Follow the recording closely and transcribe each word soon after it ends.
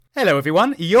Hello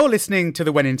everyone, you're listening to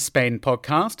the When in Spain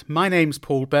podcast. My name's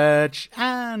Paul Burge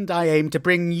and I aim to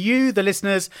bring you, the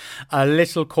listeners, a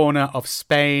little corner of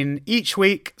Spain each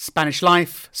week. Spanish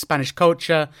life, Spanish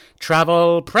culture,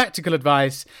 travel, practical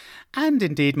advice, and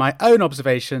indeed my own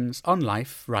observations on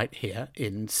life right here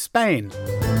in Spain.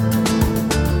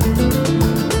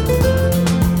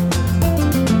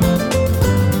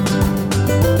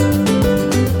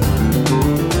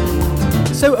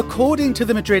 So according to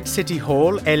the Madrid City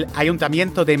Hall, El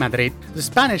Ayuntamiento de Madrid, the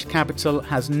Spanish capital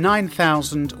has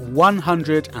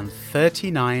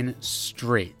 9,139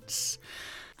 streets.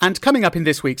 And coming up in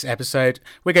this week's episode,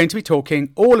 we're going to be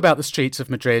talking all about the streets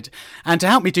of Madrid. And to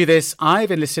help me do this,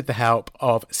 I've enlisted the help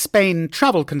of Spain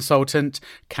travel consultant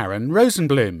Karen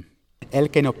Rosenblum. El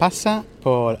que no pasa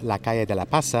por la calle de la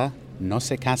Pasa no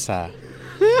se casa.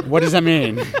 What does that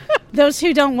mean? Those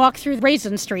who don't walk through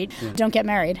Raisin Street don't get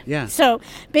married. Yeah. So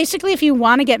basically, if you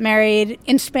want to get married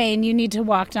in Spain, you need to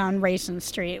walk down Raisin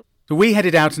Street. We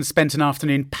headed out and spent an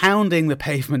afternoon pounding the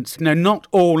pavements. No, not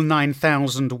all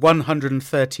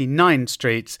 9,139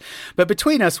 streets, but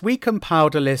between us, we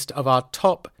compiled a list of our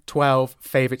top 12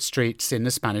 favourite streets in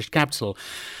the Spanish capital.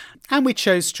 And we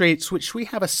chose streets which we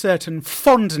have a certain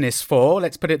fondness for,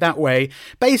 let's put it that way,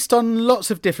 based on lots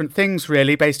of different things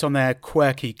really, based on their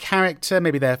quirky character,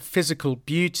 maybe their physical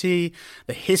beauty,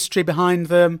 the history behind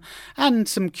them, and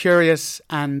some curious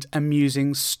and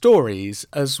amusing stories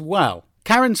as well.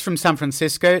 Karen's from San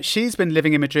Francisco. She's been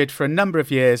living in Madrid for a number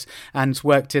of years and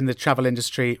worked in the travel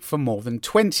industry for more than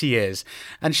 20 years.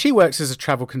 And she works as a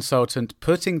travel consultant,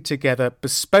 putting together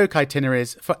bespoke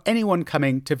itineraries for anyone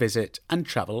coming to visit and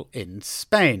travel in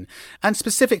Spain. And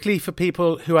specifically for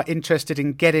people who are interested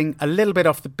in getting a little bit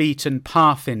off the beaten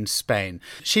path in Spain.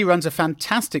 She runs a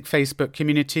fantastic Facebook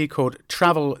community called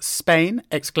Travel Spain, !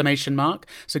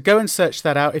 So go and search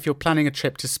that out if you're planning a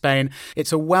trip to Spain.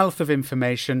 It's a wealth of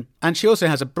information. And she also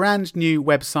has a brand new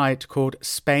website called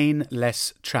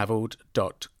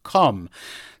SpainLessTravelled.com.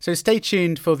 So stay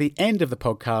tuned for the end of the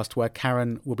podcast where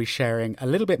Karen will be sharing a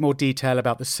little bit more detail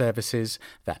about the services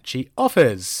that she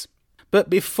offers. But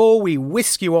before we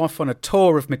whisk you off on a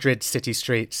tour of Madrid's city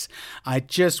streets, I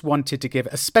just wanted to give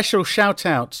a special shout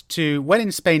out to When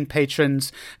in Spain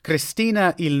patrons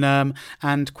Cristina Ilnerm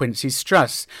and Quincy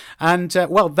Struss. And,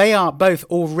 they are both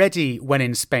already When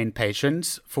in Spain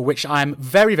patrons, for which I am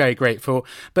very, very grateful.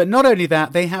 But not only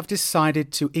that, they have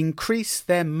decided to increase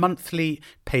their monthly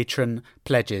patron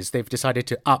pledges. They've decided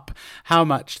to up how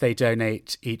much they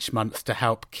donate each month to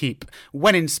help keep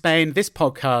When in Spain, this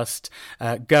podcast,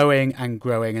 going and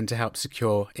growing and to help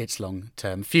secure its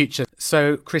long-term future.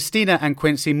 So Cristina and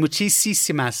Quincy,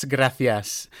 muchísimas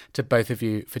gracias to both of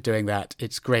you for doing that.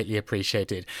 It's greatly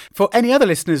appreciated. For any other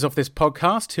listeners of this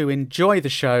podcast who enjoy the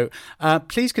show,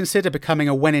 please consider becoming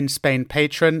a When in Spain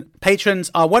patron.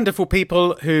 Patrons are wonderful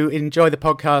people who enjoy the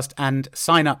podcast and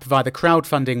sign up via the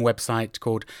crowdfunding website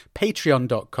called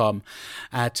patreon.com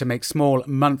to make small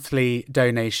monthly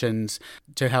donations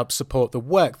to help support the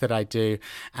work that I do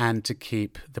and to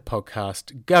keep the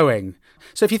podcast going.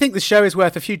 So if you think the show is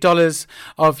worth a few dollars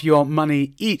of your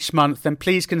money each month, then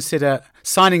please consider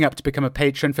signing up to become a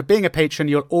patron. For being a patron,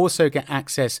 you'll also get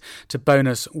access to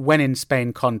bonus When in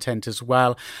Spain content as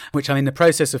well, which I'm in the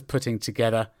process of putting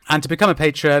together. And to become a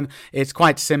patron, it's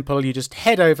quite simple. You just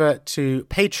head over to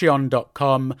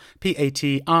patreon.com,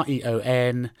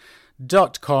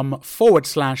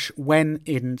 patreon.com/When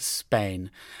in Spain.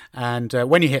 And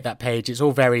when you hit that page, it's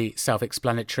all very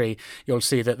self-explanatory. You'll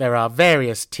see that there are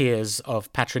various tiers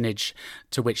of patronage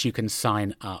to which you can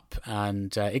sign up.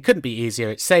 And it couldn't be easier.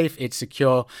 It's safe, it's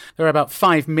secure. There are about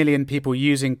 5 million people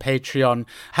using Patreon,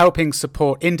 helping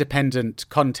support independent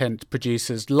content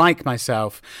producers like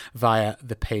myself via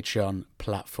the Patreon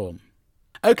platform.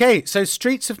 Okay, so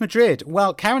streets of Madrid.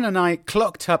 Well, Karen and I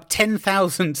clocked up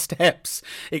 10,000 steps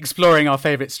exploring our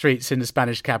favourite streets in the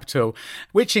Spanish capital,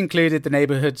 which included the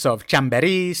neighbourhoods of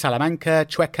Chamberí, Salamanca,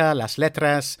 Chueca, Las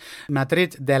Letras,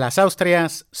 Madrid de las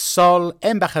Austrias, Sol,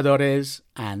 Embajadores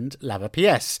and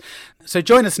Lavapiés. So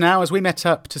join us now as we met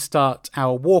up to start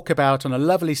our walkabout on a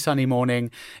lovely sunny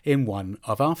morning in one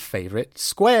of our favourite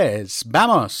squares.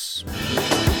 Vamos!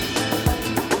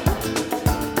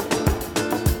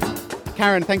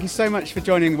 Karen, thank you so much for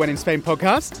joining the When in Spain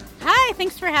podcast. Hi,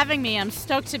 thanks for having me. I'm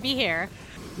stoked to be here.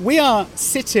 We are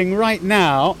sitting right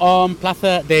now on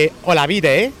Plaza de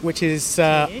Olavide, which is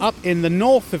up in the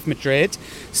north of Madrid,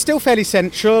 still fairly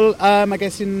central, I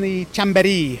guess in the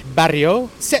Chamberí barrio.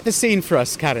 Set the scene for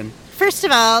us, Karen. First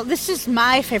of all, this is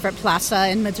my favorite plaza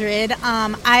in Madrid.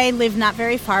 I live not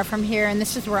very far from here, and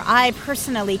this is where I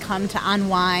personally come to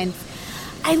unwind.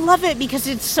 I love it because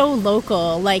it's so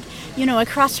local. Like,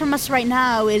 across from us right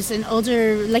now is an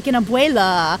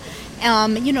abuela,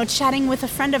 chatting with a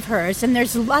friend of hers. And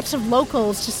there's lots of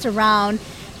locals just around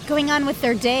going on with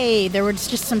their day. There were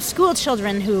just some school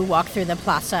children who walked through the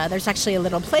plaza. There's actually a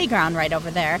little playground right over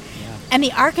there. Yeah. And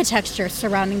the architecture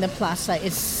surrounding the plaza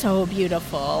is so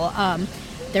beautiful.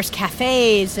 There's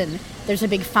cafes and there's a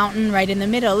big fountain right in the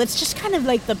middle. It's just kind of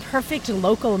like the perfect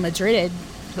local Madrid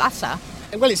plaza.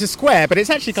 Well, it's a square, but it's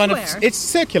actually it's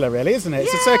circular, really, isn't it?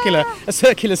 Yeah. It's a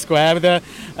circular square with a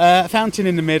fountain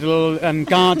in the middle and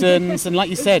gardens. And like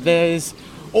you said, there's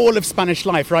all of Spanish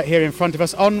life right here in front of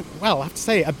us on, well, I have to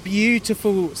say, a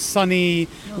beautiful sunny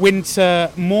winter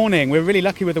morning. We're really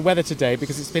lucky with the weather today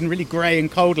because it's been really grey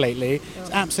and cold lately.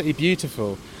 It's absolutely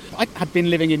beautiful. I had been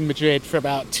living in Madrid for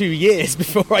about 2 years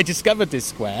before I discovered this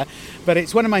square, but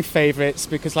it's one of my favourites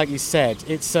because, like you said,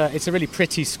 it's a really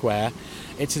pretty square.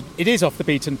 It is off the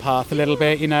beaten path a little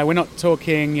bit. We're not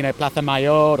talking, Plaza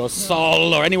Mayor or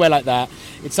Sol or anywhere like that.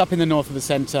 It's up in the north of the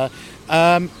centre.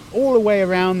 All the way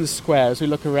around the square, as we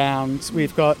look around,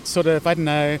 we've got sort of,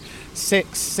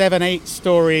 6, 7,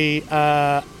 8-storey,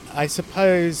 I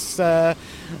suppose,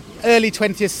 early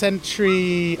 20th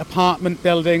century apartment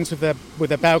buildings with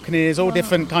their balconies, all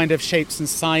different kind of shapes and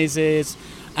sizes,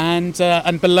 and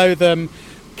below them,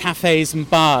 cafes and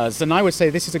bars. And I would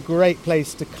say this is a great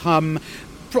place to come,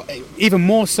 even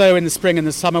more so in the spring and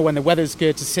the summer when the weather's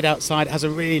good, to sit outside. It has a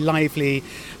really lively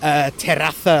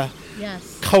terraza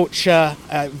culture,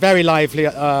 very lively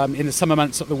in the summer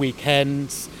months at the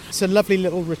weekends. It's a lovely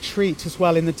little retreat as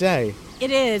well in the day. It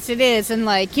is. And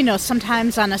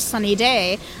sometimes on a sunny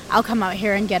day, I'll come out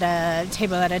here and get a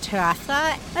table at a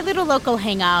terraza, a little local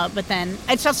hangout. But then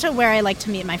it's also where I like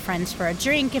to meet my friends for a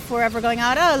drink if we're ever going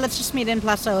out. Oh, let's just meet in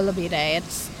Plaza Olavide.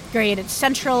 It's great. It's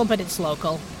central, but it's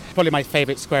local. Probably my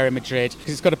favourite square in Madrid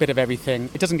because it's got a bit of everything.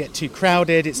 It doesn't get too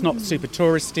crowded. It's not super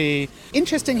touristy.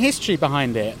 Interesting history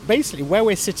behind it. Basically, where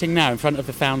we're sitting now in front of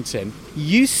the fountain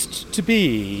used to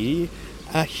be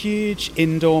a huge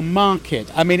indoor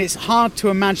market. I mean, it's hard to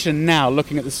imagine now,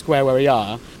 looking at the square where we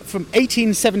are. From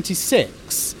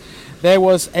 1876, there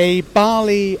was a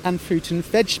barley and fruit and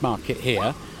veg market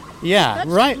here. Yeah, that's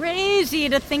right. Crazy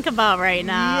to think about right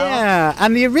now. Yeah,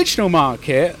 and the original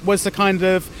market was the kind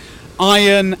of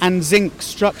iron and zinc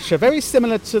structure, very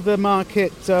similar to the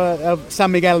market of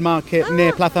San Miguel Market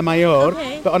near Plaza Mayor,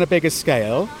 but on a bigger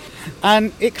scale.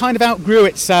 And it kind of outgrew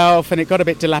itself and it got a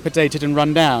bit dilapidated and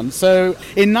run down. So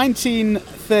in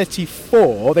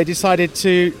 1934, they decided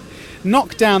to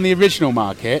knock down the original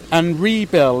market and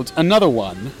rebuild another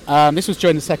one. This was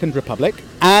during the Second Republic.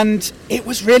 And it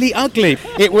was really ugly.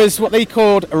 It was what they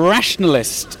called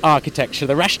rationalist architecture,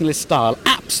 the rationalist style.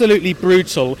 Absolutely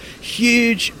brutal,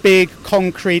 huge, big,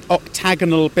 concrete,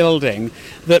 octagonal building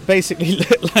that basically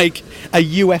looked like a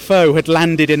UFO had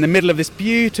landed in the middle of this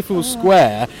beautiful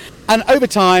square. And over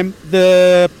time,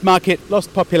 the market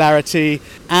lost popularity.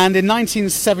 And in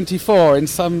 1974, in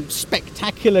some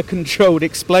spectacular controlled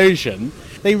explosion,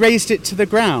 they razed it to the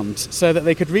ground so that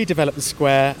they could redevelop the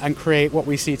square and create what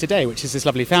we see today, which is this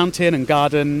lovely fountain and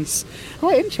gardens.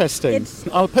 Quite interesting.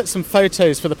 I'll put some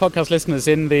photos for the podcast listeners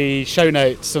in the show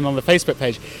notes and on the Facebook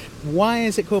page. Why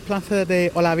is it called Plaza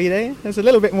de Olavide? There's a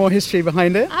little bit more history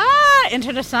behind it.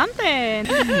 Interesante.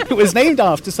 It was named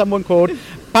after someone called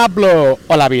Pablo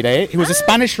Olavide. He was a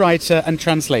Spanish writer and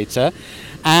translator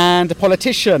and a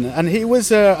politician, and he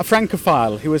was a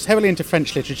Francophile. He was heavily into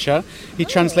French literature. He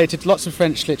translated lots of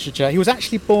French literature. He was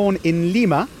actually born in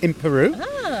Lima, in Peru,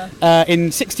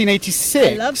 in 1686.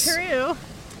 I love Peru.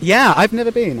 Yeah, I've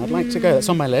never been. I'd like to go. That's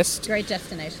on my list. Great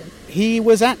destination. He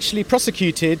was actually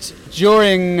prosecuted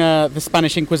during the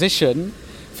Spanish Inquisition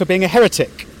for being a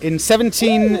heretic in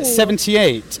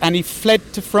 1778, and he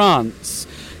fled to France.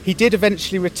 He did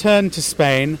eventually return to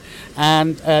Spain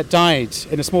and died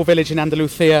in a small village in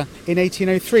Andalusia in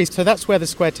 1803. So that's where the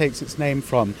square takes its name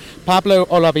from. Pablo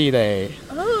Olavide.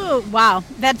 Oh, wow.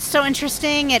 That's so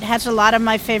interesting. It has a lot of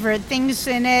my favorite things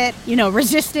in it.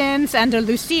 Resistance,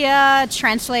 Andalusia,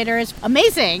 translators.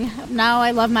 Amazing. Now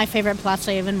I love my favorite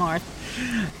plaza even more.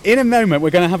 In a moment,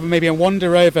 we're going to have maybe a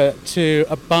wander over to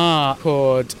a bar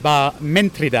called Bar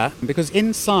Mentrida, because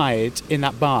inside in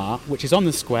that bar, which is on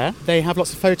the square, they have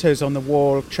lots of photos on the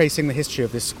wall tracing the history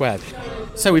of this square.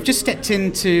 So we've just stepped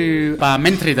into Bar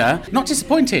Mentrida. Not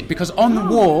disappointed, because on the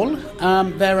wall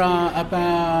there are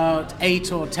about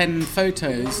 8 or 10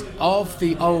 photos of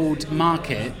the old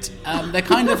market. They're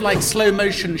kind of like slow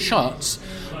motion shots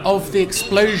of the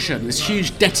explosion, this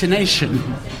huge detonation.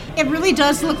 It really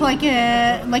does look like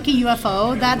a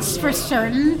UFO, that's for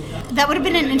certain. That would have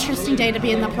been an interesting day to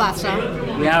be in the plaza.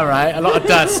 Yeah, right, a lot of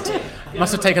dust.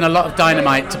 Must have taken a lot of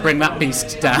dynamite to bring that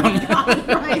beast down.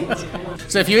 Right.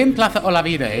 So if you're in Plaza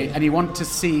Olavide and you want to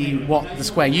see what the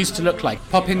square used to look like,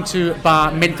 pop into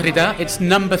Bar Mentrida. It's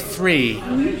number 3.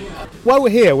 While we're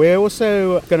here, we're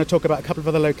also going to talk about a couple of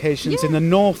other locations in the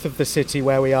north of the city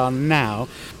where we are now.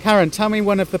 Karen, tell me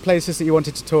one of the places that you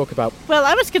wanted to talk about. Well,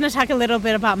 I was going to talk a little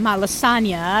bit about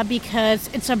Malasaña because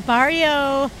it's a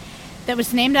barrio that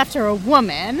was named after a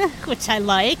woman, which I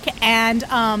like, and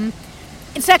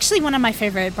it's actually one of my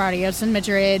favorite barrios in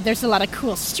Madrid. There's a lot of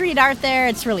cool street art there.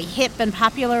 It's really hip and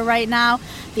popular right now.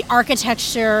 The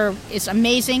architecture is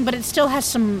amazing, but it still has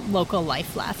some local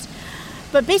life left.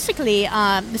 But basically,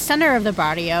 the center of the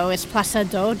barrio is Plaza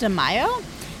de Mayo,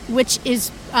 which is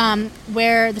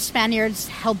where the Spaniards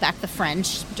held back the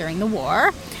French during the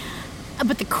war.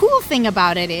 But the cool thing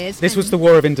about it is... This was the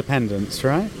War of Independence,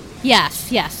 right?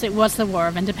 Yes, it was the War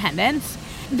of Independence.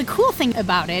 The cool thing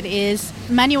about it is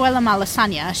Manuela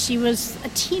Malasaña, she was a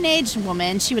teenage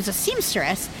woman, she was a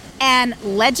seamstress, and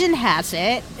legend has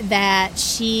it that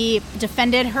she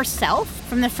defended herself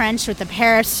from the French with a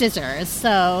pair of scissors.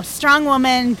 So, strong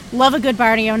woman, love a good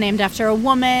barrio named after a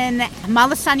woman.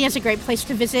 Malasaña is a great place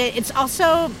to visit. It's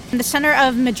also the center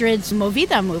of Madrid's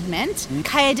Movida movement.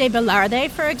 Calle de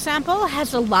Velarde, for example,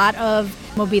 has a lot of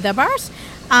Movida bars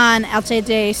on Alto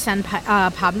de San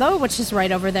Pablo, which is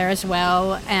right over there as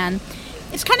well. And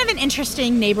it's kind of an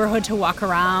interesting neighborhood to walk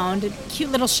around.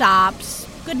 Cute little shops,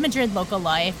 good Madrid local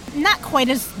life. Not quite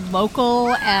as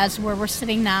local as where we're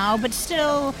sitting now, but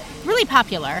still really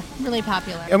popular, really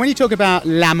popular. And when you talk about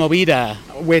La Movida,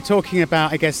 we're talking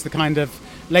about, I guess, the kind of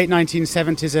late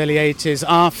 1970s, early 80s,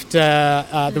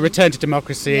 after the return to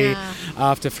democracy,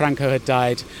 after Franco had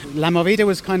died. La Movida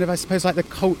was kind of, I suppose, like the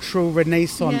cultural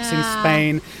renaissance in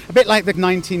Spain, a bit like the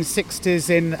 1960s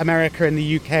in America and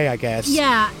the UK, I guess.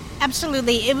 Yeah,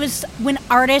 absolutely. It was when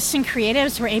artists and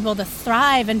creatives were able to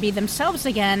thrive and be themselves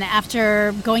again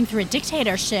after going through a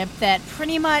dictatorship that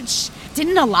pretty much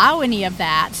didn't allow any of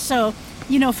that. So,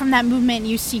 you know, from that movement,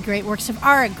 you see great works of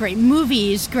art, great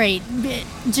movies, great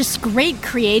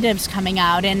creatives coming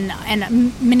out, and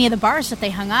many of the bars that they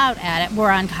hung out at were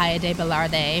on Calle de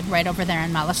Velarde, right over there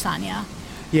in Malasaña.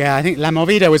 Yeah, I think La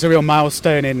Movida was a real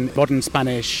milestone in modern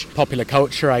Spanish popular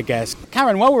culture, I guess.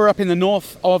 Karen, while we're up in the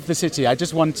north of the city, I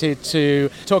just wanted to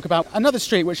talk about another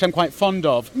street which I'm quite fond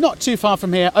of. Not too far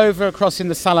from here, over across in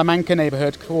the Salamanca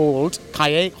neighborhood, called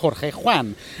Calle Jorge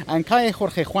Juan. And Calle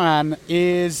Jorge Juan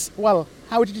is, well,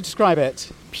 how would you describe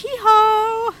it?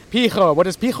 Pijo! Pijo. What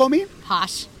does pijo mean?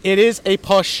 Posh. It is a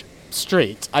posh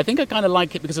street. I think I kind of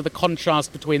like it because of the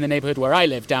contrast between the neighborhood where I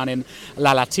live down in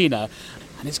La Latina.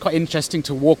 And it's quite interesting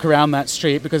to walk around that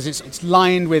street because it's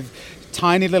lined with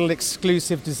tiny little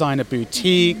exclusive designer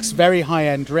boutiques, very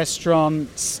high-end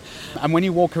restaurants. And when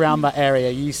you walk around that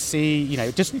area, you see, you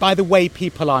know, just by the way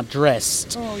people are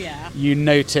dressed, you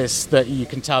notice that you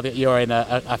can tell that you're in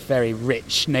a very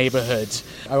rich neighborhood.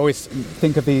 I always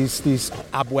think of these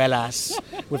abuelas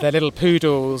with their little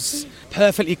poodles,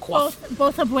 perfectly coiffed.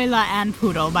 Both abuela and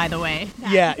poodle, by the way.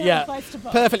 Yeah.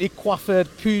 Perfectly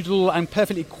coiffed poodle and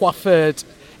perfectly coiffed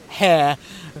hair,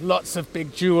 lots of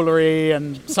big jewellery,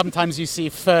 and sometimes you see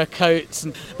fur coats.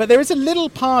 But there is a little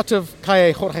part of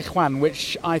Calle Jorge Juan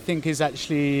which I think is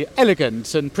actually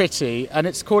elegant and pretty, and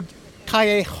it's called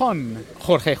Callejon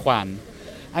Jorge Juan.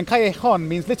 And Callejon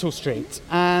means little street,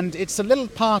 and it's a little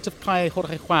part of Calle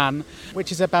Jorge Juan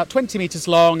which is about 20 metres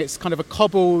long. It's kind of a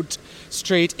cobbled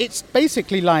street. It's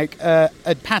basically like a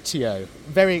patio,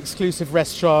 very exclusive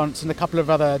restaurants and a couple of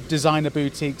other designer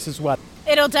boutiques as well.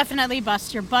 It'll definitely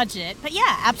bust your budget. But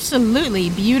yeah,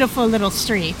 absolutely. Beautiful little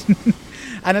street.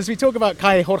 And as we talk about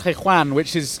Calle Jorge Juan,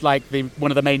 which is like one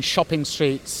of the main shopping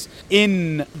streets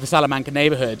in the Salamanca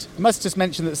neighborhood, I must just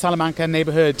mention that the Salamanca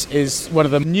neighborhood is one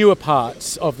of the newer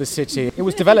parts of the city. It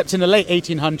was developed in the late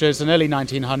 1800s and early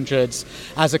 1900s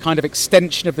as a kind of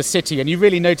extension of the city, and you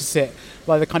really notice it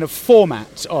by the kind of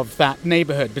format of that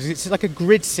neighborhood, because it's like a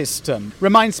grid system.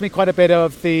 Reminds me quite a bit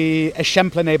of the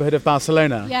Eixample neighborhood of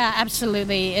Barcelona. Yeah,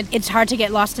 absolutely. It's hard to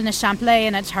get lost in Eixample,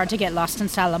 and it's hard to get lost in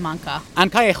Salamanca.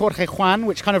 And Calle Jorge Juan,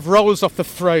 which kind of rolls off the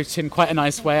throat in quite a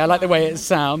nice way. I like the way it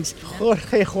sounds.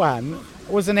 Jorge Juan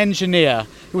was an engineer.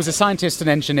 He was a scientist and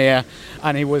engineer,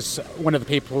 and he was one of the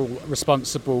people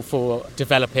responsible for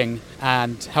developing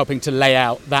and helping to lay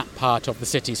out that part of the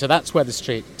city. So that's where the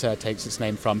street takes its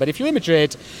name from. But if you're in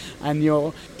Madrid and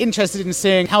you're interested in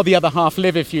seeing how the other half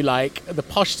live, if you like, the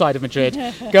posh side of Madrid,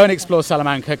 go and explore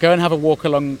Salamanca, go and have a walk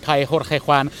along Calle Jorge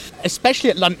Juan, especially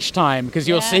at lunchtime, because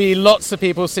you'll see lots of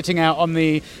people sitting out on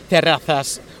the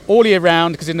terrazas all year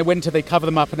round, because in the winter they cover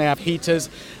them up and they have heaters,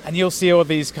 and you'll see all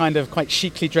these kind of quite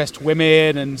chicly dressed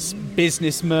women and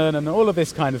businessmen and all of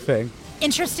this kind of thing.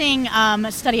 Interesting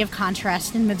study of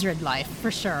contrast in Madrid life,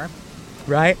 for sure.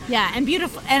 Right? Yeah, and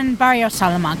beautiful. And Barrio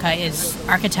Salamanca is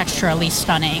architecturally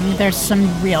stunning. There's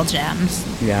some real gems.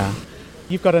 Yeah.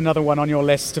 You've got another one on your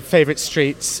list of favourite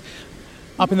streets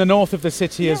up in the north of the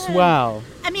city as well.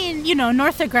 I mean,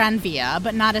 north of Gran Via,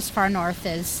 but not as far north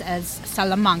as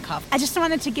Salamanca. I just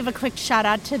wanted to give a quick shout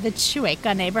out to the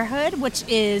Chueca neighborhood, which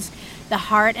is the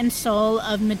heart and soul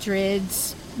of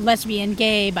Madrid's lesbian,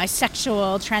 gay,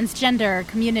 bisexual, transgender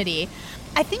community.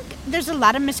 I think there's a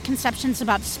lot of misconceptions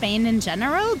about Spain in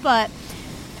general, but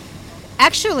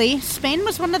actually, Spain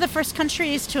was one of the first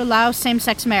countries to allow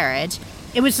same-sex marriage.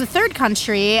 It was the third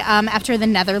country after the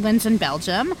Netherlands and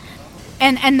Belgium.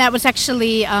 And that was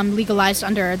actually legalized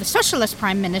under the socialist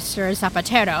Prime Minister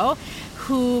Zapatero,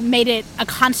 who made it a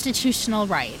constitutional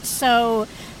right. So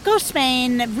go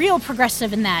Spain, real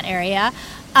progressive in that area.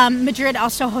 Madrid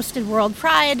also hosted World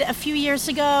Pride a few years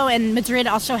ago, and Madrid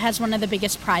also has one of the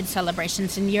biggest Pride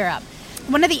celebrations in Europe.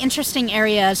 One of the interesting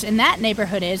areas in that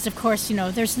neighborhood is, of course,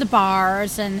 there's the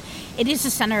bars, and it is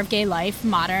the center of gay life,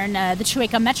 modern. The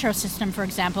Chueca metro system, for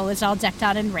example, is all decked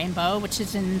out in rainbow, which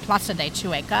is in Plaza de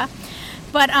Chueca.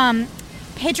 But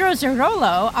Pedro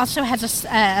Zorrolo also has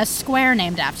a square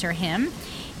named after him.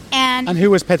 And who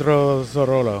was Pedro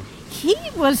Zorrolo? He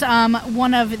was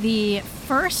one of the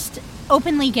first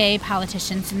openly gay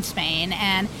politicians in Spain,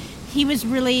 and he was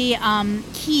really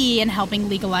key in helping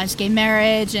legalize gay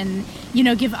marriage and,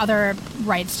 give other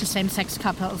rights to same-sex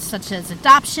couples, such as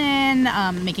adoption,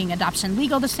 making adoption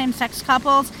legal to same-sex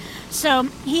couples. So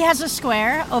he has a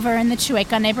square over in the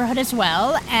Chueca neighborhood as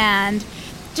well, and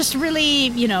just really,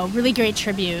 really great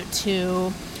tribute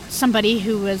to somebody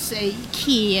who was a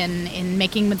key in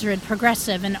making Madrid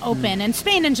progressive and open, and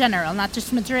Spain in general, not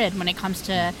just Madrid, when it comes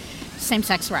to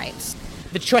same-sex rights.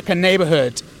 The Chueca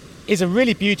neighborhood is a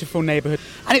really beautiful neighborhood,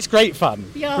 and it's great fun.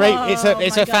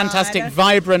 It's a fantastic,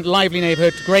 vibrant, lively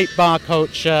neighborhood, great bar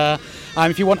culture.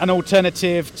 If you want an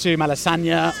alternative to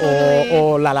Malasaña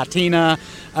or La Latina,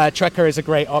 Chueca is a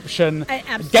great option.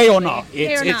 Gay or not,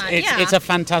 it's a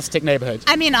fantastic neighborhood.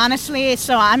 I mean, honestly,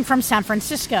 so I'm from San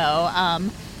Francisco,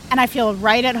 and I feel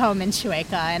right at home in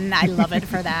Chueca, and I love it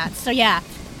for that. So yeah,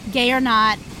 gay or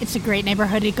not, it's a great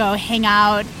neighborhood to go hang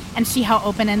out and see how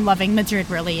open and loving Madrid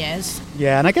really is.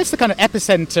 Yeah, and I guess the kind of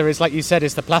epicenter is, like you said,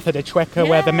 is the Plaza de Chueca,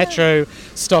 where the metro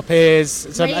stop is.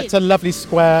 It's a lovely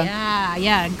square.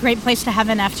 Yeah, great place to have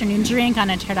an afternoon drink on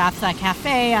a terraza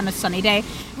cafe on a sunny day.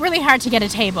 Really hard to get a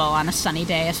table on a sunny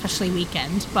day, especially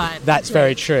weekend, but that's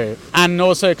very true. And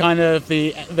also kind of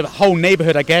the whole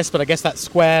neighborhood, I guess, but I guess that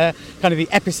square, kind of the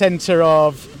epicenter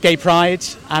of gay pride,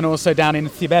 and also down in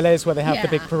Cibeles where they have the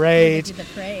big parade.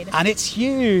 And it's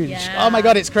huge. Yeah. Oh my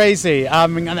God, it's crazy.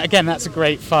 And again, that's a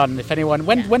great fun. If anyone,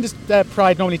 when does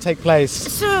Pride normally take place?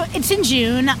 So it's in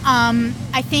June.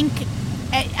 I think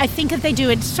that they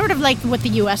do it sort of like what the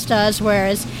U.S. does,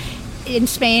 whereas in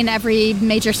Spain, every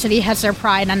major city has their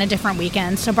Pride on a different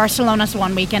weekend. So Barcelona's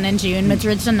one weekend in June,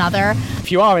 Madrid's another.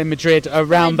 If you are in Madrid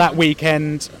around that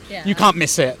weekend, you can't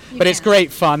miss it. But it's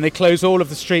great fun. They close all of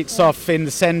the streets off in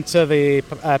the centre, the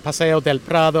Paseo del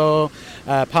Prado,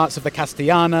 parts of the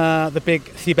Castellana, the big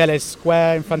Cibeles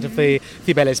Square in front of the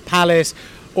Cibeles Palace,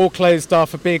 all closed off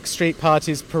for big street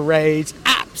parties, parades.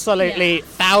 Absolutely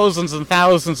thousands and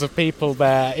thousands of people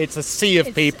there. It's a sea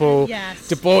of people,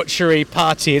 debauchery,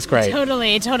 party. It's great.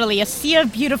 Totally. A sea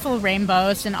of beautiful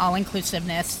rainbows and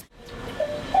all-inclusiveness.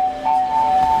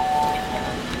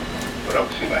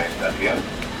 Próxima estación.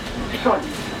 Son.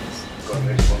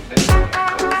 Correspondencia.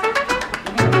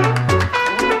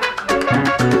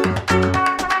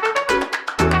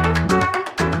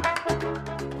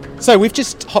 So we've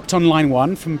just hopped on line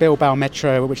 1 from Bilbao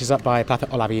Metro, which is up by Plaza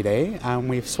Olavide, and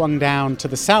we've swung down to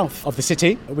the south of the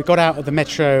city. We got out of the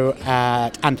metro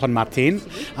at Anton Martin,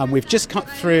 and we've just cut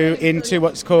through into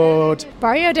what's called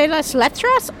Barrio de las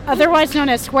Letras, otherwise known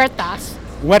as Huertas.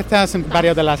 Huertas and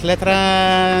Barrio de las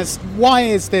Letras. Why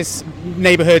is this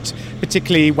neighborhood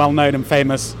particularly well known and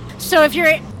famous? So if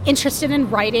you're interested in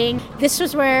writing, this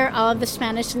was where the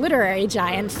Spanish literary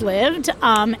giants lived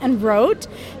and wrote.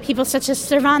 People such as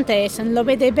Cervantes and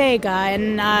Lope de Vega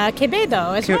and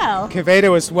Quevedo as well.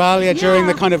 Quevedo as well, during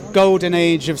the kind of golden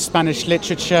age of Spanish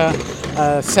literature,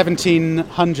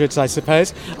 1700s, I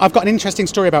suppose. I've got an interesting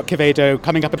story about Quevedo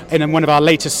coming up in one of our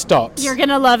latest stops. You're going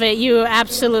to love it. You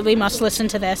absolutely must listen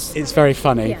to this. It's very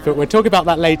funny, but we'll talk about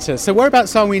that later. So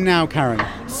whereabouts are we now, Karen?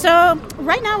 So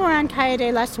right now we're on Calle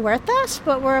de las Huertas,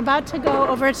 but we're about to go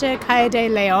over to Calle de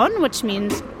León, which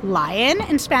means lion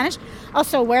in Spanish.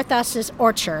 Also, Huertas is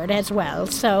orchard as well,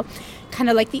 so kind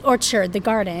of like the orchard, the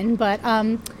garden. But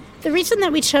The reason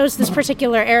that we chose this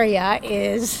particular area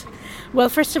is, well,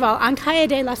 first of all, on Calle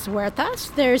de las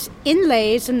Huertas, there's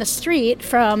inlays in the street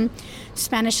from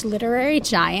Spanish literary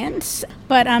giants,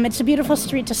 but it's a beautiful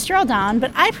street to stroll down.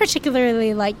 But I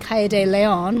particularly like Calle de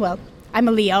Leon. Well, I'm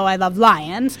a Leo. I love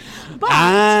lions.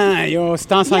 But your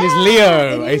star sign is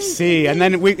Leo. I see. And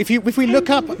then if we look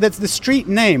up the street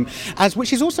name,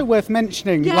 which is also worth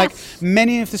mentioning, Yes. like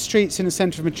many of the streets in the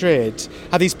centre of Madrid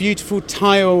have these beautiful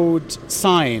tiled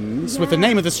signs with the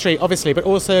name of the street, obviously, but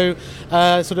also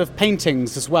sort of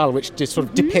paintings as well, which just sort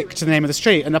of depict the name of the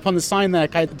street. And up on the sign there,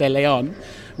 Calle de Leon,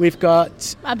 we've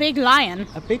got a big lion.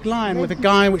 a big lion with a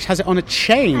guy which has it on a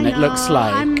chain, it looks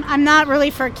like. I'm not really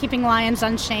for keeping lions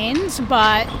on chains,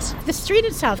 but the street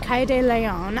itself, Calle de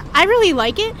Leon, I really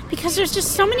like it because there's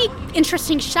just so many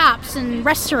interesting shops and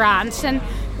restaurants, and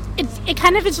it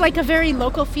kind of is like a very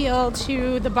local feel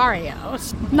to the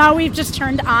barrios. Now we've just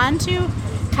turned on to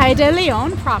Calle de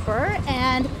Leon proper,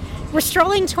 and we're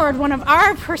strolling toward one of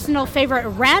our personal favorite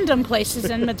random places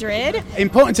in Madrid.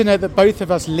 Important to note that both of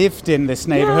us lived in this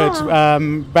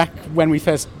neighbourhood back when we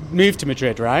first moved to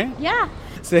Madrid, right? Yeah.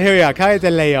 So here we are, Calle de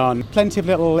Leon. Plenty of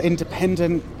little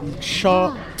independent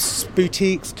shops,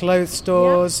 boutiques, clothes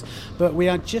stores, but we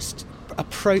are just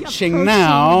approaching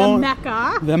now the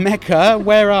Mecca. The Mecca.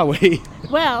 Where are we?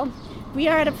 Well, we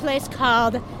are at a place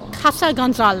called Casa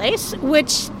Gonzalez,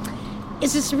 which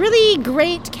is this really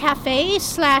great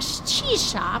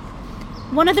cafe/cheese shop.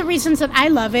 One of the reasons that I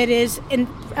love it is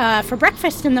for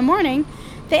breakfast in the morning,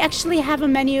 they actually have a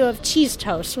menu of cheese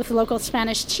toast with local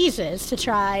Spanish cheeses to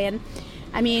try. And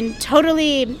I mean,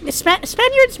 totally,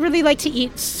 Spaniards really like to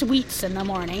eat sweets in the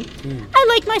morning. I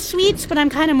like my sweets, but I'm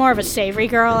kind of more of a savory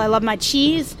girl. I love my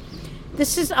cheese.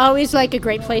 This is always like a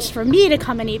great place for me to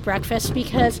come and eat breakfast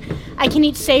because I can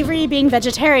eat savory being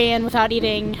vegetarian without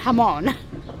eating jamon.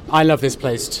 I love this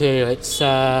place too. It's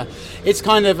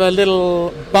kind of a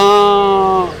little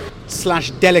bar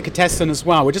 / delicatessen as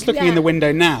well. We're just looking in the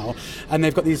window now, and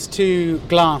they've got these 2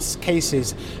 glass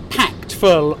cases packed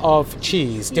full of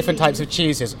cheese, different types of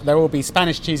cheeses. There will be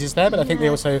Spanish cheeses there, but I think they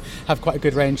also have quite a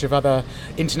good range of other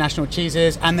international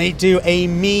cheeses, and they do a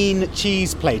mean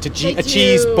cheese plate, a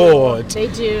cheese board. They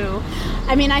do.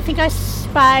 I mean, I think I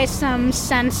spy some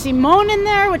San Simon in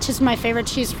there, which is my favorite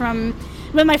cheese from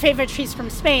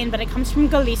Spain, but it comes from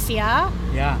Galicia.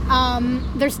 Yeah.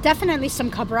 There's definitely some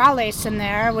Cabrales in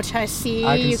there, which I see.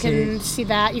 You can see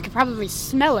that. You could probably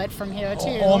smell it from here,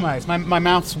 too. Almost. My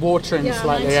mouth's watering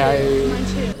slightly. Mine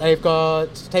too. They've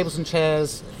got tables and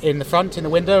chairs in the front, in the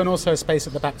window, and also a space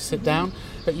at the back to sit down.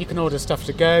 But you can order stuff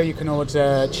to go. You can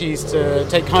order cheese to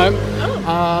take home.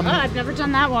 I've never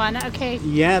done that one. Okay.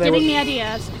 Yeah. Giving me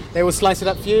ideas. They will slice it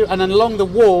up for you. And then along the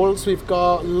walls, we've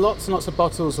got lots and lots of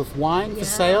bottles of wine for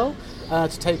sale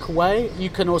to take away. You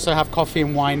can also have coffee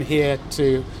and wine here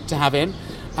to have in.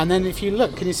 And then if you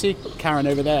look, can you see Karen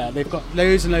over there? They've got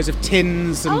loads and loads of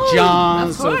tins and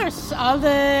jars. Of course. All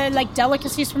the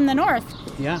delicacies from the north.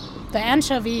 Yeah. The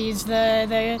anchovies,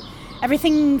 the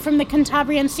everything from the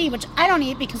Cantabrian Sea, which I don't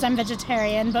eat because I'm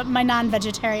vegetarian, but my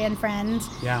non-vegetarian friends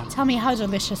tell me how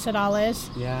delicious it all is.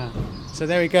 Yeah. So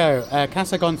there we go,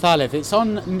 Casa Gonzalez. It's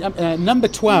on number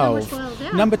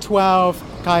 12. Number 12,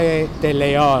 Calle de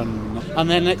Leon. And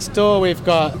then next door we've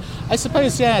got, I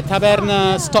suppose,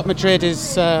 Taberna Stop Madrid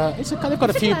is. They've got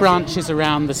a few branches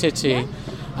around the city.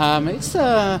 It's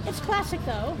classic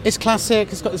though. It's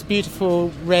classic. It's got this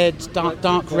beautiful red,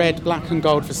 dark red, black and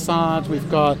gold facade. We've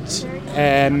got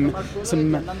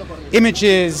some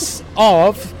images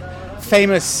of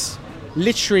famous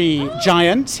literary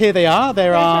giants. Here they are.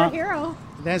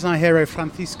 There's our hero,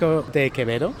 Francisco de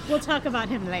Quevedo. We'll talk about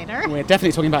him later. We're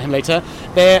definitely talking about him later.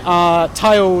 There are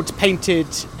tiled, painted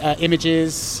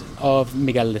images of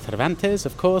Miguel de Cervantes,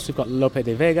 of course. We've got Lope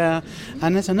de Vega.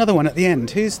 And there's another one at the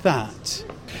end. Who's that?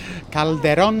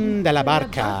 Calderón de la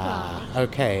Barca.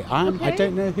 Okay. I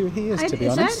don't know who he is, to be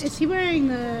honest. Is he wearing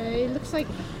the...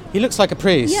 He looks like a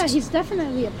priest. Yeah, he's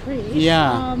definitely a priest.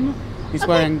 Yeah. He's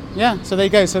wearing... Yeah, so there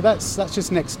you go. So that's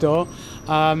just next door.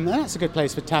 That's a good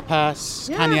place for tapas,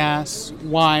 cañas,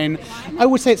 wine. I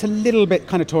would say it's a little bit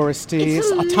kind of touristy.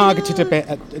 It's targeted a bit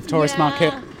at the tourist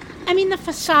market. I mean, the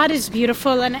facade is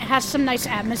beautiful and it has some nice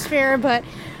atmosphere, but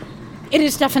it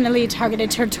is definitely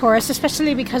targeted toward tourists,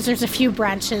 especially because there's a few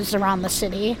branches around the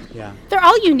city. Yeah. They're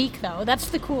all unique, though. That's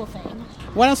the cool thing.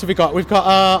 What else have we got? We've got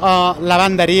our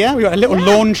lavanderia. We've got a little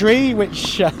laundry,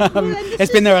 which has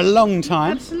been there a long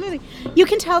time. Absolutely. You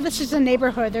can tell this is a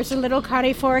neighborhood. There's a little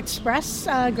Carrefour Express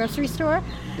grocery store.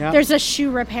 Yeah. There's a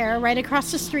shoe repair right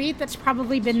across the street that's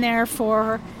probably been there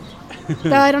for...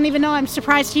 I don't even know. I'm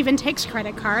surprised he even takes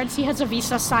credit cards. He has a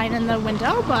Visa sign in the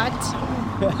window, but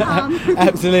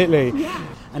Absolutely. Yeah.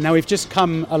 And now we've just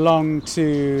come along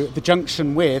to the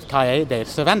junction with Calle de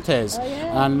Cervantes,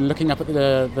 and looking up at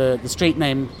the street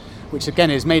name, which again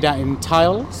is made out in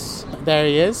tiles. There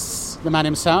he is, the man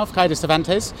himself, Calle de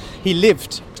Cervantes. He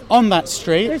lived on that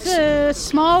street. There's a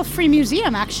small free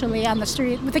museum actually on the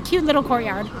street with a cute little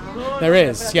courtyard. There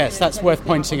is, yes, that's worth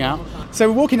pointing out. So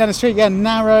we're walking down the street,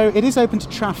 narrow. It is open to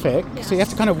traffic, so you have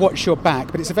to kind of watch your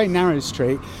back, but it's a very narrow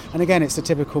street. And again, it's the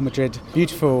typical Madrid,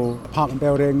 beautiful apartment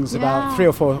buildings, about 3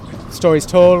 or 4 stories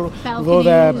tall, with all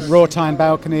their wrought iron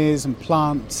balconies and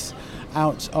plants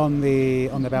out on the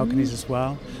balconies as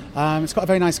well. It's got a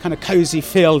very nice kind of cozy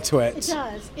feel to it.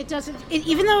 It does.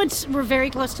 Even though we're very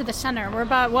close to the center, we're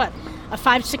about, a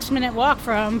 5-6 minute walk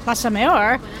from Plaza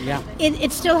Mayor. Yeah.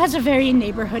 It still has a very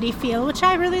neighborhoody feel, which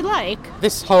I really like.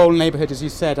 This whole neighborhood, as you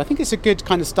said, I think it's a good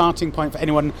kind of starting point for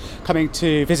anyone coming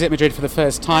to visit Madrid for the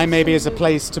first time, maybe as a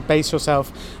place to base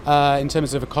yourself in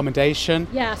terms of accommodation.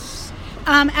 Yes.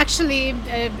 Actually,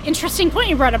 interesting point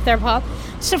you brought up there, Paul.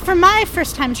 So for my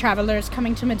first-time travelers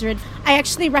coming to Madrid, I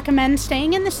actually recommend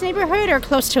staying in this neighborhood or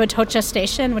close to Atocha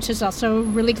station, which is also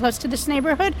really close to this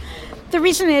neighborhood. The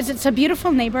reason is it's a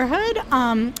beautiful neighborhood,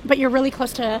 but you're really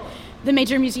close to the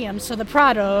major museums, so the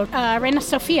Prado, Reina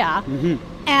Sofia,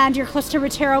 and you're close to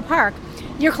Retiro Park.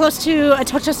 You're close to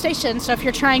Atocha station, so if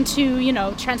you're trying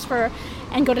to, transfer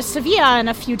and go to Sevilla in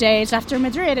a few days after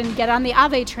Madrid and get on the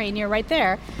AVE train, you're right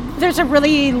there. There's a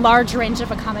really large range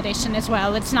of accommodation as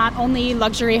well. It's not only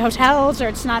luxury hotels or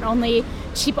it's not only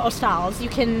cheap hostels. You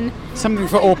can... Something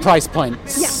for all price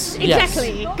points. Yes,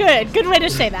 exactly. Yes. Good way to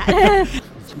say that.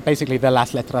 Basically, the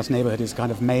Las Letras neighborhood is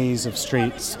kind of maze of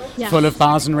streets full of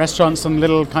bars and restaurants and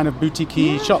little kind of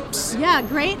boutique-y shops. Yeah,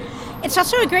 great. It's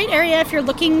also a great area if you're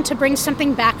looking to bring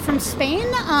something back from Spain,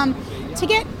 to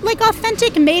get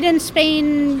authentic, made in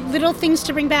Spain, little things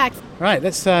to bring back. Right,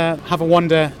 let's have a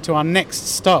wander to our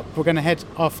next stop. We're going to head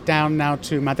off down now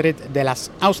to Madrid de las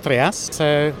Austrias.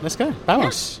 So let's go.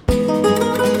 Vamos. Yeah.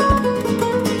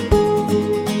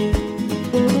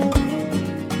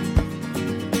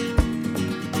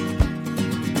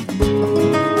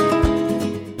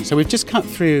 So we've just cut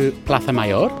through Plaza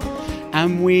Mayor,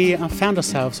 and we have found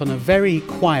ourselves on a very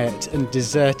quiet and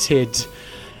deserted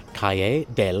Calle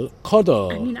del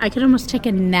Codo. I mean, I could almost take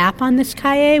a nap on this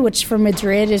calle, which for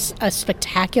Madrid is a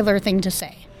spectacular thing to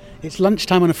say. It's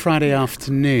lunchtime on a Friday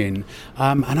afternoon,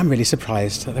 and I'm really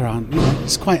surprised that there aren't.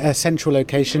 It's quite a central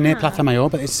location near Plaza Mayor,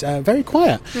 but it's very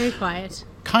quiet. Very quiet.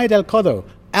 Calle del Codo.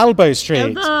 Elbow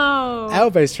Street.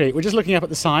 Elbow Street. We're just looking up at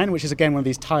the sign, which is again one of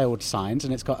these tiled signs,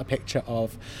 and it's got a picture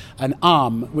of an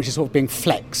arm, which is sort of being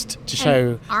flexed to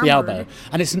show the elbow.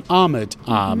 And it's an armoured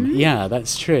arm. Yeah,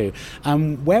 that's true.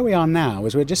 Where we are now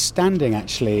is we're just standing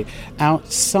actually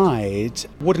outside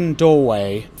wooden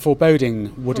doorway,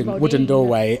 foreboding wooden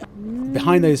doorway.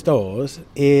 Behind those doors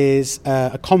is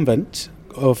a convent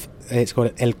of... It's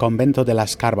called El Convento de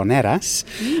las Carboneras,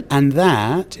 and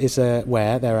that is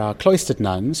where there are cloistered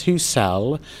nuns who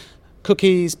sell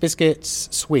cookies, biscuits,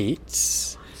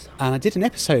 sweets. And I did an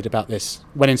episode about this,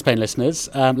 When in Spain listeners,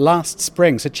 last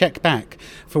spring, so check back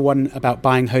for one about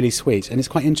buying holy sweets. And it's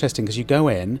quite interesting because you go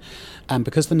in, and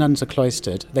because the nuns are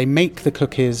cloistered, they make the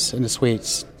cookies and the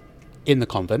sweets in the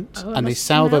convent, and they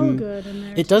sell them.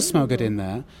 It does smell good in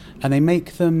there, and they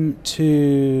make them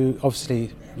to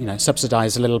obviously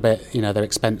subsidise a little bit, their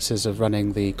expenses of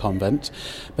running the convent.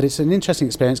 But it's an interesting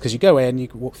experience because you go in, you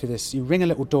walk through this, you ring a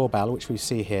little doorbell, which we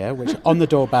see here, which on the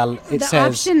doorbell it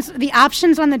says... The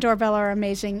options on the doorbell are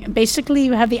amazing. Basically,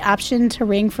 you have the option to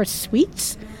ring for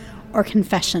sweets or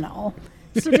confessional.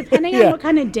 So depending on what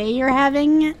kind of day you're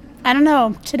having, I don't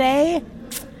know, today...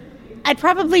 I'd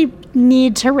probably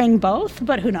need to ring both,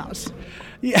 but who knows?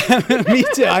 Yeah, me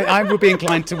too. I would be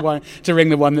inclined to ring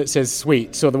the one that says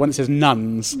sweets or the one that says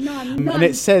nuns. And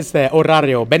it says there,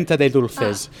 horario, venta de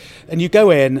dulces. And you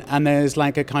go in and there's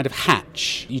like a kind of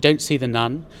hatch. You don't see the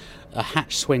nun. A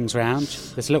hatch swings round.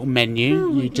 There's a little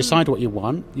menu. You decide what you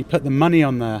want. You put the money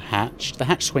on the hatch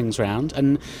swings round,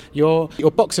 and your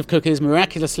box of cookies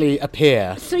miraculously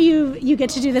appear. So you get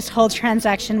to do this whole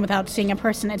transaction without seeing a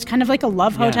person. It's kind of like a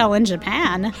love hotel in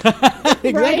Japan.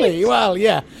 Exactly. Right? Well,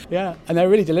 yeah. And they're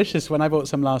really delicious. When I bought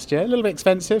some last year, a little bit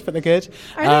expensive, but they're good.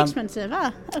 Are they expensive?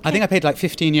 Okay. I think I paid like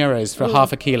 €15 for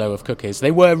half a kilo of cookies.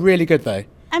 They were really good though.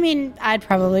 I mean, I'd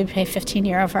probably pay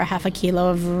 €15 for half a kilo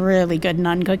of really good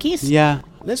nun cookies. Yeah.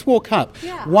 Let's walk up.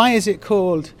 Yeah. Why is it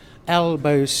called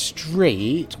Elbow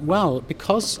Street? Well,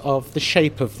 because of the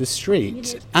shape of the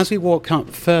street. As we walk up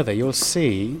further, you'll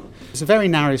see It's a very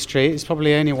narrow street. It's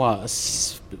probably only,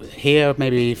 here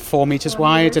maybe 4 meters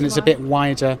wide, and it's a bit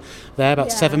wider there,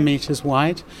 about 7 meters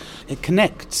wide. It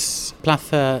connects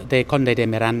Plaza de Conde de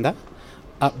Miranda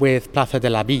up with Plaza de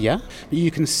la Villa. But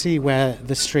you can see where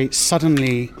the street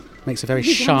suddenly makes a very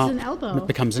sharp...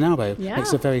 becomes an elbow. Yeah.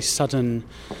 Makes a very sudden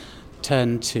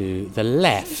turn to the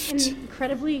left. An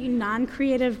incredibly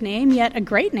non-creative name, yet a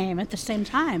great name at the same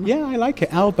time. Yeah, I like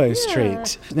it. Elbow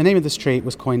Street. The name of the street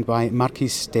was coined by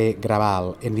Marquis de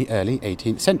Grabal in the early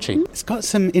 18th century. It's got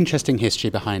some interesting history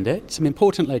behind it, some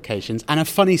important locations, and a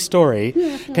funny story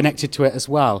connected to it as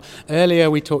well.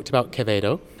 Earlier we talked about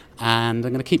Quevedo, and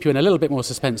I'm going to keep you in a little bit more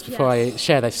suspense before I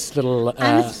share this little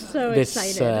this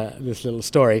little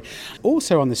story.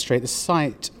 Also on the street, the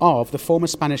site of the former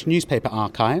Spanish newspaper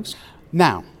archives.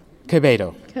 Now,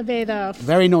 Quevedo.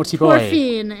 Very naughty boy.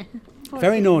 Porfin.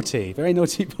 Very naughty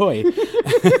boy.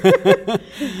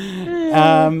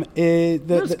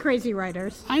 Those crazy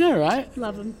writers. I know, right?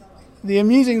 Love them. The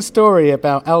amusing story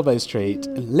about Elbow Street,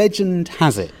 legend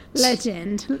has it.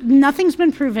 Legend. Nothing's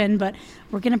been proven, but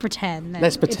we're going to pretend.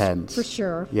 Let's pretend. It's for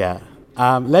sure. Yeah.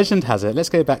 Legend has it. Let's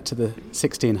go back to the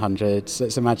 1600s.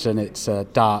 Let's imagine it's a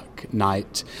dark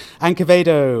night. And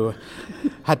Quevedo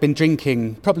had been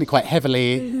drinking probably quite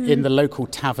heavily in the local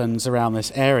taverns around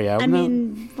this area. I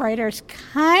mean, writers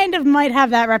kind of might have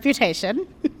that reputation.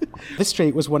 This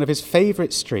street was one of his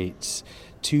favourite streets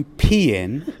to pee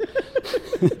in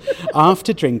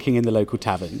after drinking in the local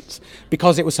taverns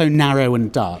because it was so narrow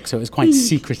and dark, so it was quite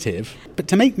secretive. But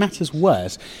to make matters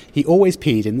worse, he always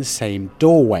peed in the same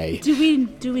doorway. Do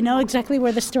we know exactly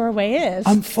where this doorway is?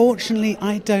 Unfortunately,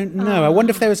 I don't know. I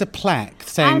wonder if there was a plaque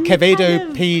saying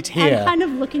Quevedo peed here. I'm kind of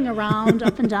looking around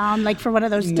up and down like for one of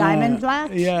those diamond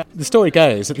plaques. Yeah. The story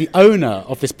goes that the owner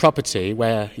of this property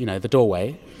where, the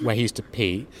doorway where he used to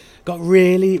pee, got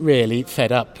really, really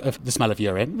fed up of the smell of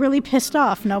urine. Really pissed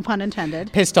off, no pun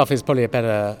intended. Pissed off is probably a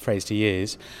better phrase to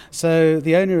use. So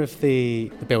the owner of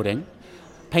the building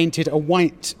painted a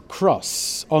white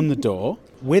cross on the door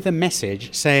with a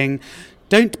message saying,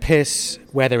 "Don't piss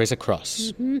where there is a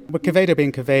cross." But Quevedo,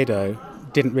 being Quevedo,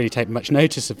 didn't really take much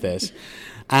notice of this.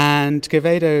 And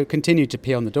Quevedo continued to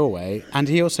pee on the doorway, and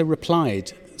he also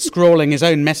replied, scrawling his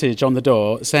own message on the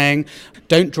door saying,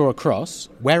 "Don't draw a cross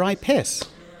where I piss."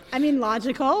 I mean,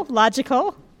 logical.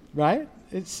 Right?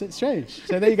 It's strange.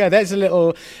 So there you go. There's a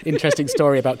little interesting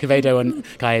story about Quevedo and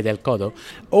Calle del Codo.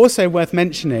 Also worth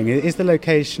mentioning is the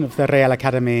location of the Real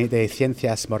Academy de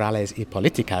Ciencias Morales y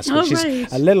Políticas, which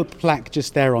is a little plaque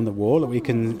just there on the wall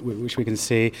which we can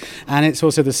see. And it's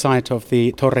also the site of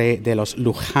the Torre de los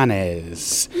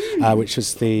Lujanes, which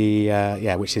is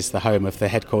the home of the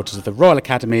headquarters of the Royal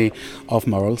Academy of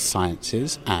Moral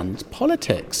Sciences and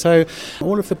Politics. So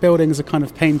all of the buildings are kind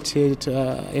of painted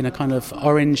in a kind of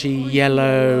orangey yellow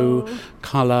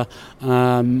colour.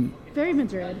 Very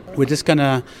Madrid. We're just going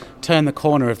to turn the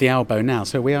corner of the elbow now.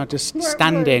 So we are just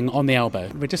standing on the elbow.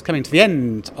 We're just coming to the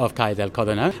end of Calle del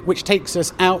Codo now, which takes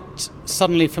us out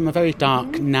suddenly from a very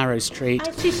dark, narrow street.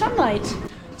 I see sunlight.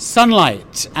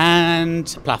 Sunlight and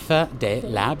Plaza de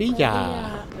la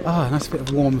Villa. Oh, nice bit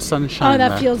of warm sunshine. Oh,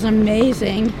 that feels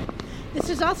amazing. This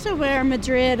is also where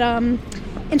Madrid,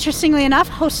 interestingly enough,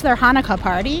 hosts their Hanukkah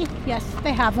party. Yes,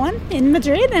 they have one in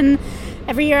Madrid, and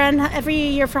every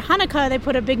year for Hanukkah they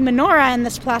put a big menorah in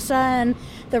this plaza, and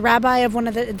the rabbi of one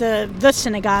of the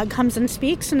synagogue comes and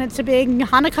speaks, and it's a big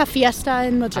Hanukkah fiesta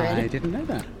in Madrid. I didn't know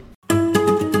that.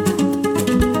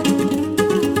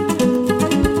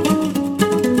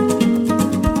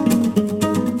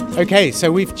 Okay,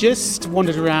 so we've just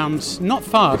wandered around, not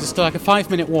far, just like a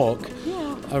 5-minute walk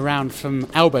around from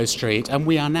Elbow Street, and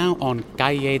we are now on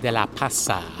Calle de la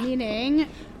Pasa. Meaning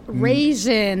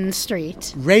Raisin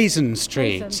Street. Raisin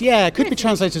Street. Raisin. Yeah, it could be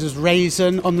translated as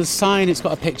raisin. On the sign, it's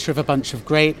got a picture of a bunch of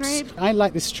grapes. I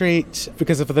like this street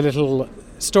because of the little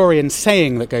story and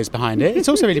saying that goes behind it. It's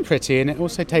also really pretty, and it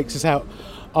also takes us out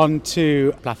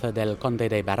onto Plaza del Conde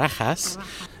de Barajas.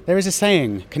 There is a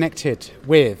saying connected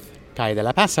with Calle de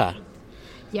la Pasa.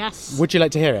 Yes. Would you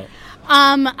like to hear it?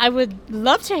 I would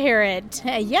love to hear it.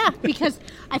 Because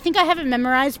I think I have it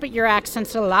memorized, but your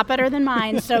accent's a lot better than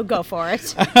mine, so go for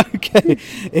it. Okay.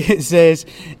 It says,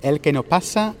 "El que no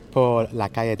pasa por la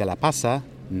calle de la Pasa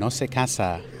no se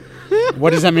casa."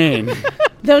 What does that mean?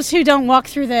 Those who don't walk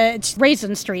through the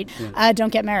Raisin Street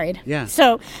don't get married. Yeah.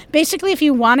 So basically, if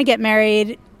you want to get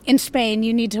married, in Spain,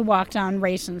 you need to walk down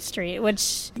Raisin Street,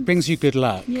 which brings you good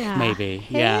luck, Yeah. maybe.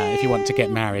 Yeah, if you want to get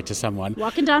married to someone.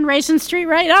 walking down Raisin Street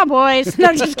right now, boys.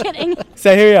 No, just kidding.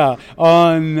 So here we are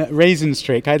on Raisin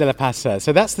Street, Calle de la Pasa.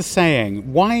 So that's the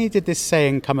saying. Why did this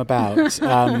saying come about?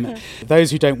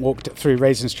 Those who don't walk through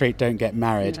Raisin Street don't get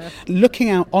married. Looking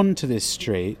out onto this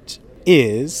street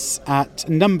is, at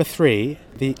number 3,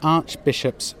 the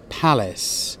Archbishop's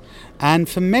Palace. And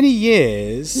for many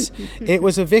years, it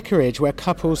was a vicarage where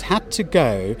couples had to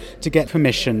go to get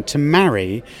permission to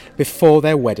marry before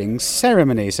their wedding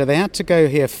ceremony. So they had to go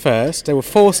here first. They were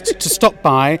forced to stop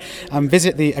by and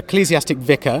visit the ecclesiastic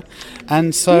vicar.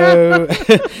 And so,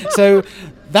 so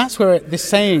that's where this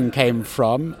saying came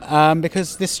from,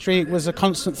 because this street was a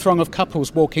constant throng of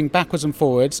couples walking backwards and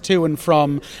forwards to and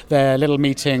from their little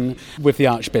meeting with the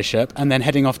Archbishop and then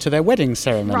heading off to their wedding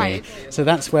ceremony. Right. So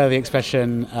that's where the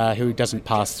expression, who doesn't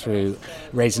pass through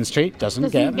Raisin Street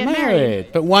doesn't get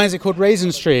married. But why is it called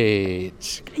Raisin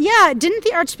Street? Yeah, didn't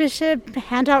the Archbishop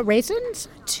hand out raisins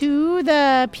to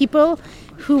the people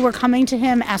who were coming to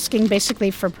him asking basically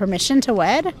for permission to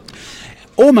wed?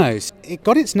 Almost. It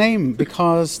got its name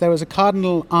because there was a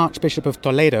Cardinal Archbishop of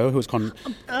Toledo who was called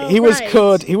he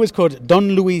was called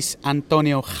Don Luis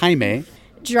Antonio Jaime.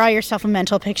 Draw yourself a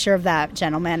mental picture of that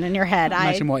gentleman in your head.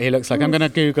 Imagine what he looks like. I'm going to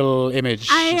Google image.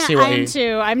 See what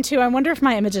I'm too. I wonder if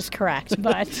my image is correct,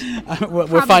 but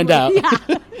we'll find out.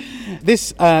 Yeah.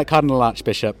 This Cardinal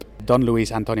Archbishop, Don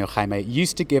Luis Antonio Jaime,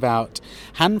 used to give out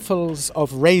handfuls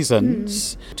of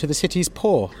raisins to the city's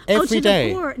poor every day.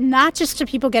 The poor, not just to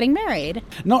people getting married.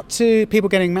 Not to people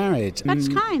getting married. That's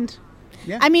kind.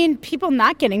 Yeah. I mean, people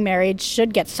not getting married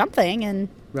should get something, and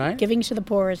Right. giving to the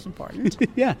poor is important.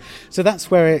 Yeah, so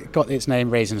that's where it got its name,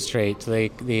 Raisin Street.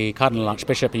 The Cardinal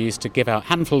Archbishop used to give out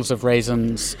handfuls of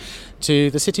raisins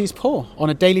to the city's poor on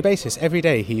a daily basis. Every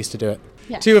day he used to do it.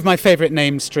 Yeah. 2 of my favourite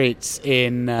named streets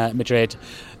in Madrid,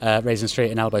 Raisin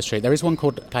Street and Elbow Street. There is one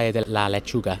called Calle de la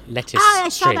Lechuga, Lettuce I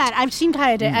saw Street. that. I've seen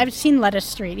I've seen Lettuce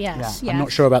Street, yes. I'm not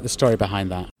sure about the story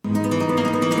behind that.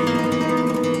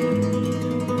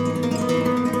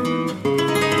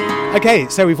 Okay,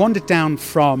 so we've wandered down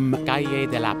from Calle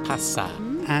de la Pasa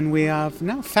and we have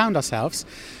now found ourselves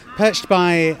perched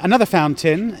by another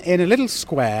fountain in a little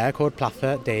square called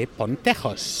Plaza de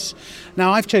Pontejos.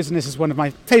 Now, I've chosen this as one of my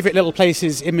favourite little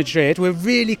places in Madrid. We're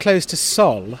really close to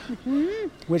Sol,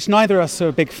 which neither of us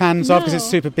are big fans of because it's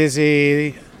super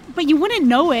busy. But you wouldn't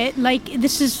know it. Like,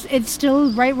 it's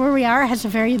still right where we are. It has a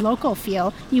very local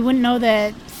feel. You wouldn't know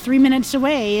that 3 minutes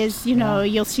away is,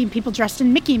 you'll see people dressed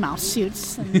in Mickey Mouse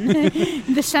suits. And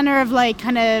the center of,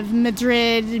 kind of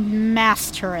Madrid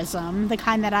mass tourism, the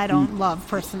kind that I don't love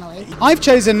personally. I've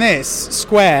chosen this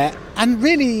square, and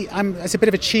really, it's a bit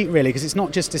of a cheat, really, because it's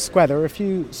not just this square. There are a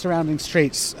few surrounding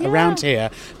streets around here,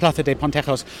 Plaza de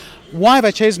Pontejos. Why have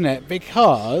I chosen it?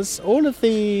 Because all of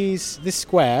this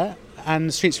square and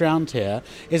the streets around here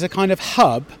is a kind of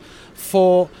hub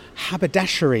for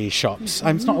haberdashery shops.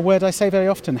 It's not a word I say very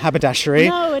often, haberdashery.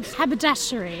 No, it's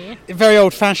haberdashery. Very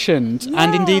old-fashioned,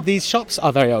 and indeed these shops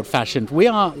are very old-fashioned. We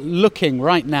are looking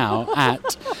right now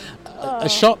at a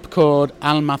shop called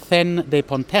Almacén de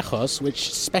Pontejos,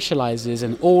 which specialises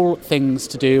in all things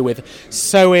to do with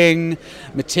sewing,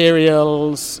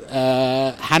 materials,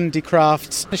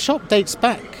 handicrafts. The shop dates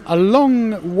back a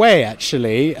long way,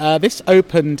 actually. This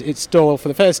opened its door for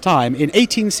the first time in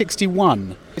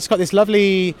 1861. It's got this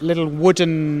lovely little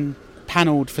wooden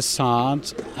panelled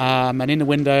facade, and in the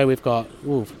window we've got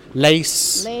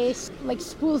lace, like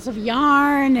spools of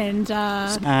yarn and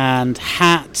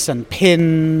hats and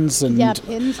pins and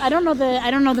pins. I don't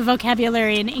know the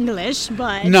vocabulary in English,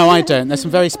 but no, I don't. There's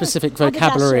some very specific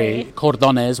vocabulary,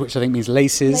 cordones, which I think means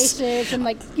laces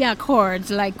and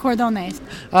cords, like cordones.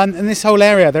 And in this whole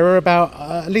area, there are about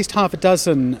at least half a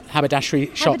dozen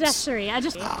haberdashery shops. Haberdashery.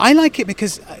 I like it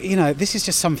because this is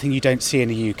just something you don't see in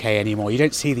the UK anymore. You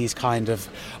don't see these kind of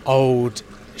old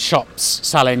shops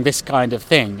selling this kind of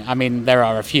thing. I mean, there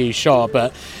are a few, sure,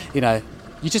 but you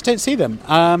just don't see them,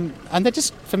 and they're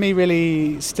just, for me,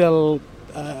 really still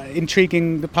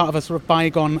intriguing, the part of a sort of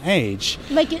bygone age.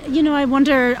 I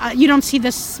wonder, you don't see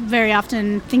this very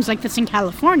often, things like this in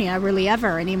California really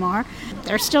ever anymore.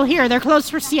 They're still here. They're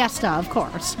closed for siesta, of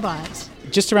course, but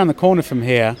just around the corner from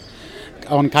here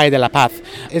on Calle de la Paz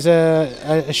is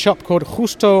a shop called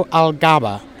Justo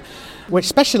Algaba, which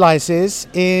specialises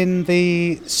in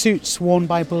the suits worn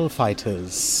by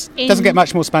bullfighters. Doesn't get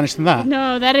much more Spanish than that.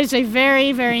 No, that is a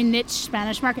very, very niche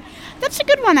Spanish market. That's a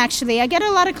good one, actually. I get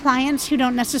a lot of clients who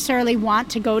don't necessarily want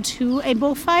to go to a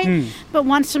bullfight, but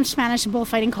want some Spanish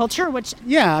bullfighting culture, which...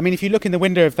 Yeah, I mean, if you look in the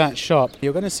window of that shop,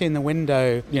 you're going to see in the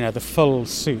window, the full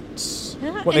suits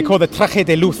what they call the traje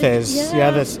de luces.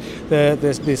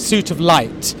 The suit of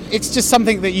light. It's just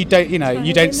something that you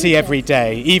don't see every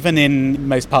day, even in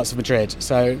most parts of Madrid.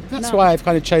 So that's why I've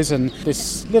kind of chosen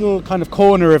this little kind of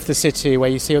corner of the city where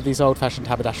you see all these old-fashioned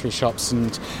haberdashery shops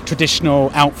and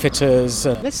traditional outfitters.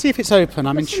 Let's see if it's open.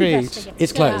 I'm intrigued.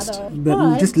 It's closed.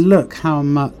 But just look how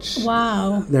much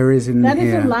there is in here. That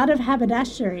is a lot of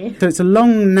haberdashery. So it's a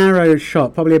long, narrow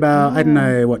shop, probably about,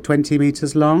 20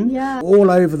 metres long. Yeah. All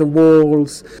over the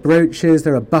walls, brooches,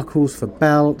 there are buckles for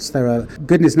belts, there are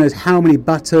goodness knows how many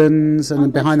buttons, and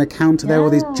then behind the counter there are all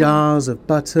these jars of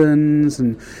buttons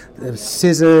and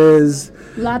scissors.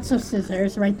 Lots of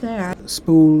scissors right there.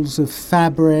 Spools of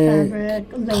fabric,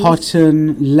 lace.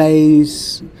 cotton,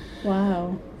 lace.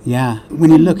 Wow. Yeah,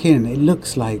 when you look in, it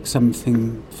looks like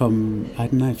something from,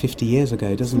 50 years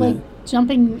ago, doesn't it?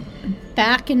 Jumping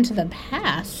back into the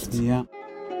past. Yeah.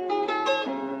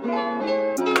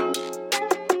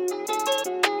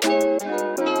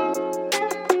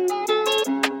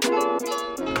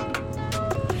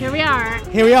 Here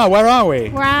we are. Where are we?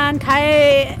 We're on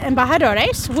Calle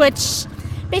Embajadores, which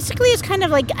basically is kind of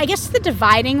like, I guess, the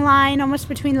dividing line almost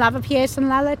between Lavapiés and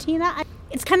La Latina.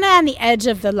 It's kind of on the edge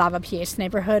of the Lavapiés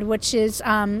neighborhood, which is,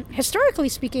 historically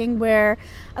speaking, where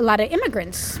a lot of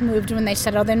immigrants moved when they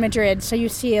settled in Madrid. So you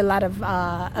see a lot of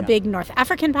a big North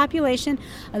African population,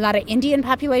 a lot of Indian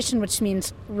population, which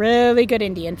means really good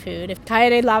Indian food.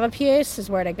 Calle de Lavapiés is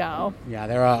where to go. Yeah,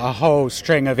 there are a whole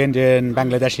string of Indian,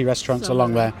 Bangladeshi restaurants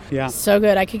along there. Yeah, so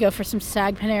good. I could go for some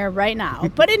sag paneer right now.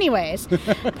 But anyways,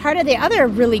 part of the other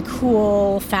really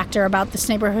cool factor about this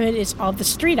neighborhood is all the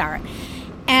street art.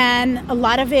 And a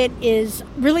lot of it is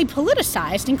really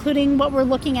politicized, including what we're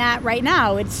looking at right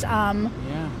now. It's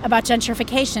about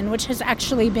gentrification, which has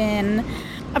actually been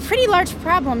a pretty large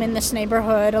problem in this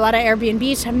neighborhood. A lot of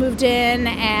Airbnbs have moved in,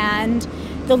 and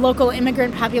the local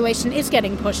immigrant population is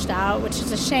getting pushed out, which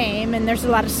is a shame. And there's a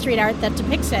lot of street art that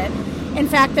depicts it. In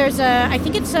fact, I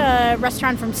think it's a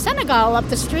restaurant from Senegal up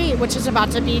the street, which is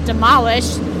about to be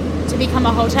demolished to become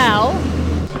a hotel.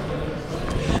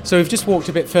 So we've just walked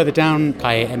a bit further down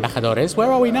Calle Embajadores.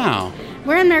 Where are we now?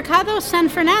 We're in Mercado San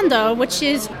Fernando, which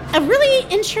is a really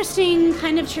interesting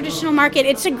kind of traditional market.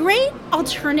 It's a great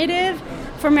alternative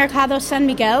for Mercado San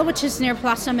Miguel, which is near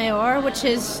Plaza Mayor, which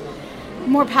is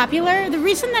more popular. The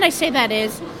reason that I say that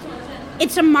is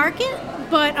it's a market,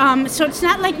 but so it's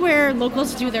not like where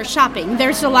locals do their shopping.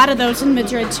 There's a lot of those in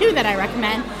Madrid too that I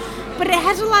recommend. But it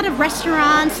has a lot of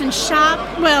restaurants and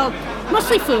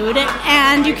mostly food,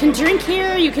 and you can drink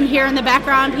here. You can hear in the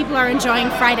background people are enjoying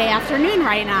Friday afternoon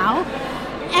right now,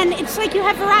 and it's like you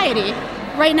have variety.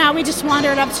 Right now we just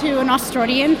wandered up to an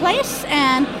Asturian place,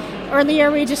 and earlier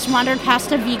we just wandered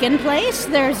past a vegan place.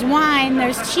 There's wine,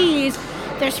 there's cheese,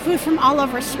 there's food from all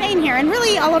over Spain here, and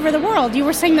really all over the world. You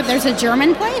were saying that there's a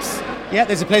German place? Yeah,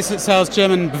 there's a place that sells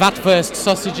German Bratwurst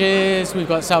sausages. We've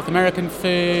got South American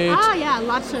food. Oh yeah,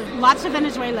 lots of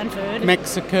Venezuelan food.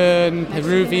 Mexican,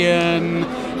 Peruvian,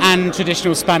 and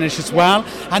traditional Spanish as well.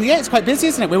 And yeah, it's quite busy,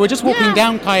 isn't it? We were just walking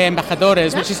down Calle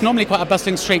Embajadores, which is normally quite a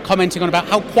bustling street, commenting on about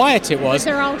how quiet it was.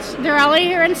 They're all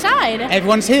here inside.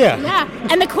 Everyone's here. Yeah,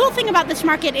 and the cool thing about this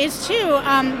market is too,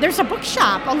 there's a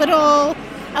bookshop, a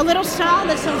little stall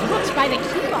that sells books by the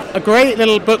kilo. A great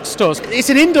little bookstore. It's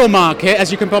an indoor market,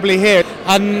 as you can probably hear,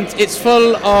 and it's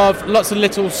full of lots of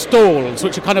little stalls,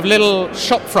 which are kind of little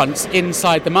shop fronts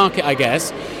inside the market, I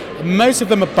guess. Most of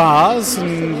them are bars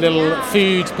and little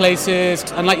food places,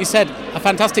 and like you said, a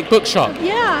fantastic bookshop.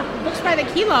 Yeah, books by the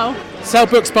kilo. Sell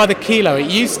books by the kilo. It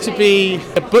used to be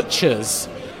the butchers.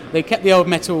 They kept the old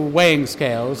metal weighing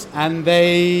scales, and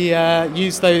they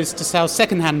used those to sell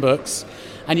second-hand books,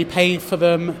 and you pay for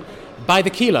them by the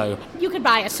kilo. You could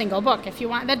buy a single book if you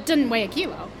want. That didn't weigh a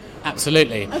kilo.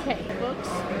 Absolutely. Okay, books.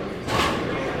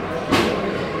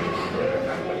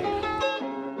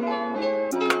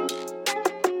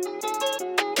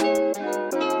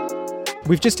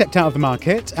 We've just stepped out of the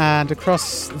market and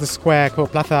across the square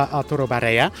called Plaza Arturo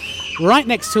Barrera, right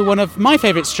next to one of my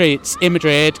favourite streets in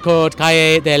Madrid called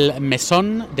Calle del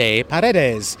Mesón de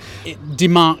Paredes. It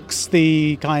demarks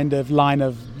the kind of line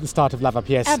of the start of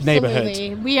Lavapiés neighbourhood.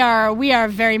 Absolutely. We are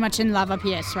very much in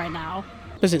Lavapiés right now.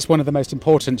 Because it's one of the most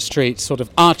important streets, sort of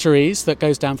arteries, that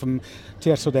goes down from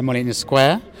Tirso de Molina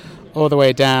Square all the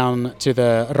way down to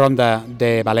the Ronda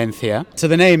de Valencia. So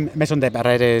the name Mesón de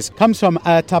Paredes comes from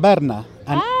a taberna,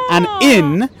 an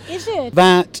inn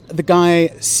that the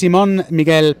guy Simón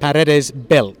Miguel Paredes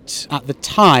built. At the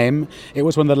time, it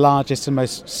was one of the largest and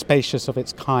most spacious of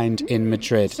its kind in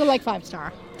Madrid. So like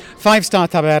 5-star. 5-star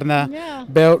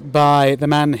taberna, built by the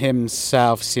man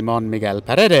himself, Simón Miguel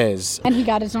Paredes. And he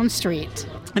got his own street.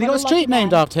 And he got a street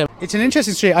named after him. It's an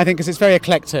interesting street, I think, because it's very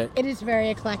eclectic. It is very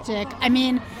eclectic. I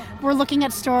mean, we're looking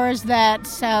at stores that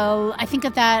sell, I think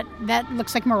that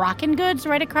looks like Moroccan goods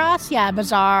right across. Yeah,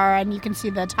 bazaar, and you can see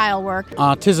the tile work.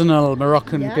 Artisanal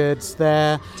Moroccan goods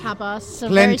there. Tapas, so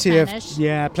Plenty very of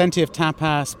Spanish. plenty of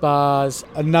tapas bars,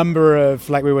 a number of,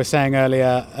 like we were saying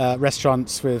earlier,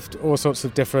 restaurants with all sorts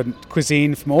of different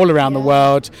cuisine from all around the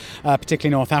world,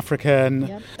 particularly North African.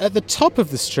 Yep. At the top of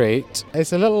the street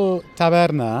is a little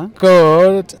taberna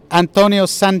called Antonio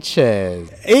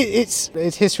Sanchez.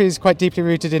 Its history is quite deeply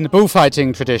rooted in the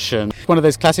bullfighting tradition. One of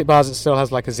those classic bars that still has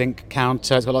like a zinc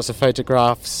counter. It's got lots of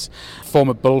photographs,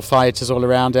 former bullfighters all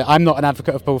around it. I'm not an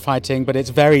advocate of bullfighting, but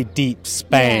it's very deep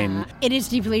Spain. Yeah, it is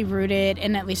deeply rooted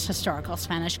in at least historical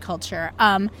Spanish culture.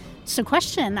 So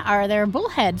question, are there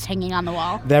bullheads hanging on the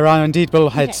wall? There are indeed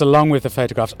bullheads along with the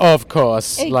photographs, of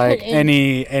course,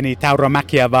 any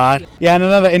tauromaquia bar. Yeah, and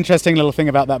another interesting little thing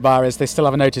about that bar is they still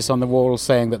have a notice on the wall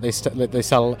saying that they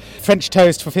sell French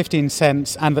toast for 15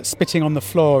 cents and that spitting on the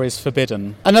floor is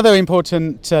forbidden. Another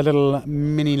important little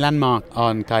mini landmark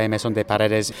on Calle Mesón de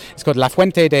Paredes is called La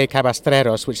Fuente de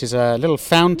Cabastreros, which is a little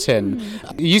fountain.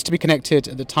 It used to be connected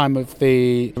at the time of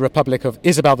the Republic of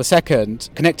Isabel II,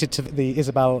 connected to the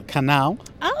Isabel Canal,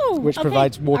 which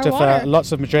provides water for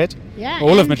lots of Madrid,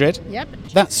 all of Madrid. Yep.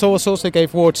 That source also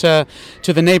gave water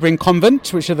to the neighbouring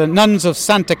convent, which are the nuns of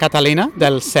Santa Catalina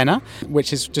del Sena,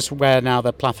 which is just where now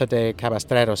the Plaza de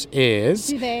Cabastreros is.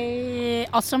 Do they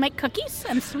also make cookies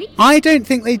and sweets? I don't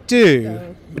think they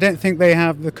do. I don't think they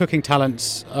have the cooking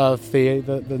talents of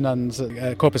the nuns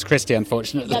at Corpus Christi,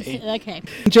 unfortunately. Okay.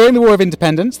 During the War of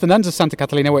Independence, the nuns of Santa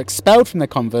Catalina were expelled from their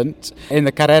convent in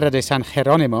the Carrera de San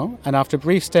Jerónimo, and after a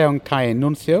brief stay on Calle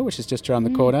Nuncio, which is just around the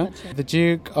corner, the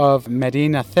Duke of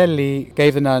Medinaceli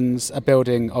gave the nuns a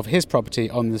building of his property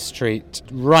on the street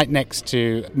right next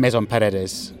to Mesón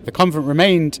Paredes. The convent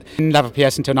remained in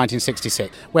Lavapiés until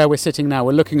 1966. Where we're sitting now,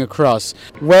 we're looking across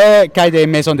where Calle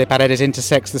Mesón de Paredes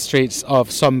intersects the streets of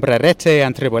Sombrerete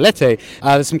and Tribolete.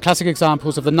 There's some classic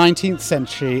examples of the 19th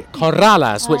century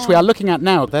corralas, which we are looking at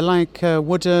now. They're like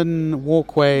wooden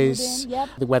walkways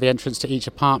where the entrance to each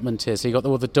apartment is. So you've got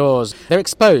all the doors. They're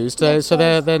exposed, so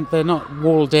they're not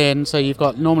walled in. So you've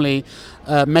got normally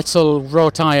metal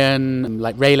wrought iron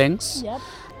like railings. Yep.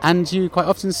 And you quite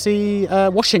often see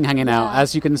washing hanging out,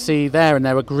 as you can see there, and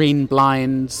there are green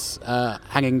blinds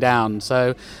hanging down.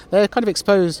 So they're kind of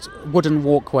exposed wooden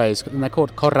walkways, and they're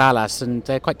called corralas, and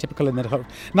they're quite typical in the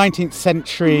 19th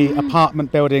century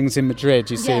apartment buildings in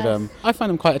Madrid. You see them. I find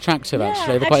them quite attractive,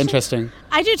 actually. They're quite interesting.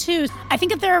 I do too. I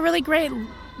think that they're a really great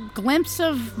glimpse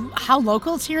of how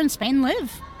locals here in Spain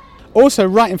live. Also,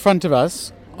 right in front of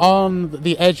us, on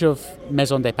the edge of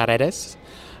Mesón de Paredes,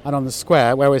 and on the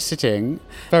square where we're sitting,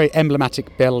 very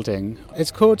emblematic building. It's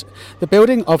called the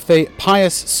Building of the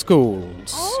Pious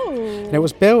Schools. And it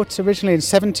was built originally in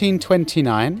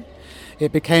 1729.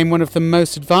 It became one of the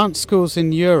most advanced schools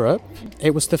in Europe.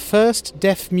 It was the first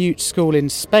deaf-mute school in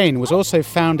Spain, was also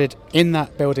founded in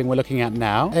that building we're looking at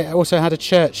now. It also had a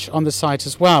church on the site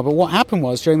as well. But what happened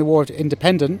was, during the War of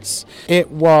Independence, it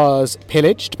was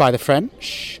pillaged by the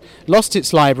French, lost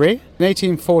its library. In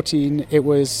 1814, it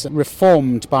was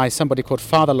reformed by somebody called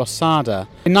Father Losada.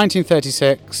 In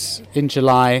 1936, in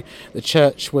July, the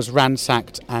church was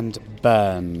ransacked and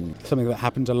burned, something that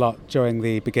happened a lot during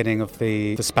the beginning of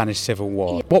the Spanish Civil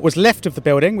War. What was left of the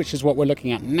building, which is what we're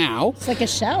looking at now, It's like a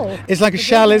shell. it's like a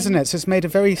shell, isn't it? So it's made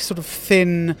of very sort of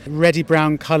thin, reddy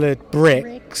brown coloured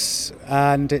bricks,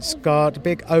 and it's got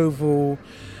big oval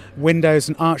windows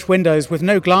and arched windows with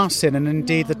no glass in, and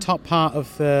indeed the top part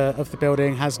of the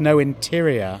building has no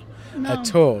interior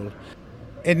at all.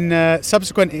 In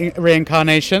subsequent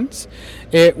reincarnations,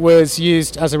 it was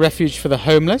used as a refuge for the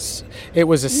homeless. It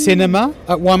was a cinema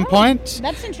at one point.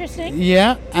 That's interesting.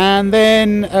 Yeah, and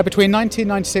then between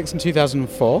 1996 and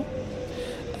 2004,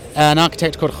 an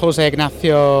architect called José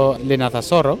Ignacio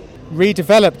Linazasoro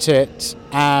redeveloped it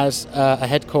as a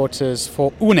headquarters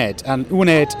for UNED, and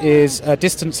UNED is a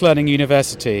distance learning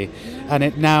university, and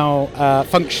it now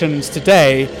functions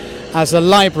today as a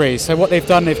library. So what they've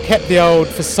done, they've kept the old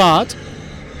facade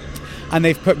and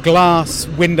they've put glass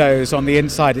windows on the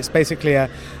inside. It's basically a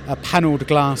panelled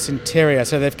glass interior,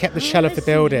 so they've kept the shell of the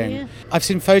building. Yeah. I've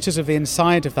seen photos of the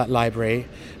inside of that library,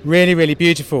 really, really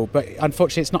beautiful, but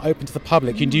unfortunately it's not open to the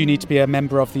public. You do need to be a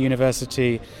member of the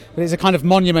university, but it's a kind of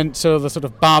monument to the sort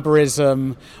of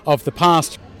barbarism of the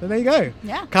past. So there you go.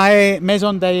 Yeah. Calle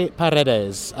Mesón de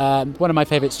Paredes, one of my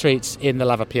favourite streets in the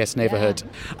Lavapiés neighbourhood.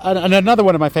 And another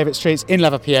one of my favourite streets in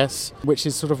Lavapiés, which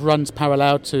is sort of runs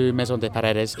parallel to Mesón de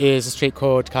Paredes, is a street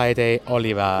called Calle de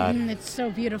Olivar. It's so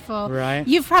beautiful. Right.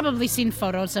 You've probably seen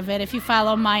photos of it if you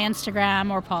follow my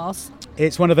Instagram or Paul's.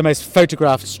 It's one of the most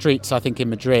photographed streets, I think, in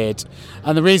Madrid.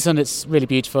 And the reason it's really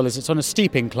beautiful is it's on a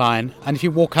steep incline. And if you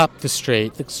walk up the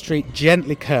street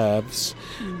gently curves.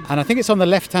 And I think it's on the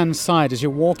left-hand side as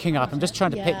you're walking up. I'm just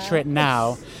trying to picture it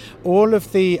now. All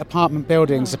of the apartment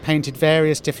buildings are painted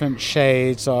various different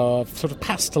shades of sort of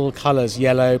pastel colours,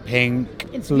 yellow, pink,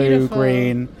 blue, beautiful.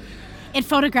 green. It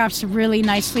photographs really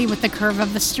nicely with the curve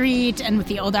of the street and with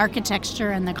the old architecture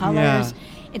and the colors. Yeah.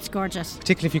 It's gorgeous.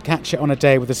 Particularly if you catch it on a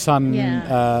day with the sun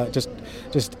just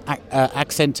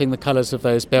accenting the colours of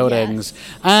those buildings.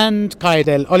 Yes. And Calle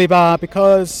del Olivar,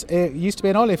 because it used to be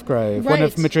an olive grove, one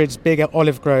of Right. Madrid's big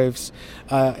olive groves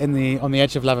on the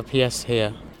edge of Lavapiés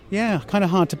here. Yeah, kind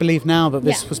of hard to believe now that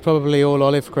this was probably all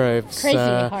olive groves. Crazy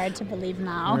hard to believe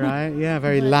now. Right, yeah,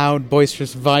 very loud,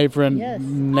 boisterous, vibrant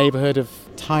neighbourhood of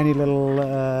tiny little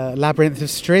labyrinth of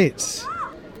streets.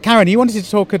 Karen, you wanted to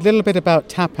talk a little bit about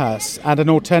tapas and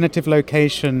an alternative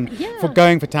location for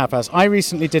going for tapas. I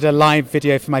recently did a live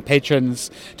video for my patrons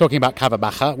talking about Cava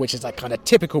Baja, which is a kind of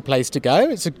typical place to go.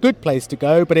 It's a good place to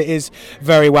go, but it is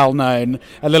very well known,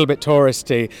 a little bit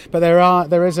touristy. But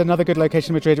there is another good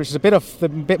location in Madrid, which is a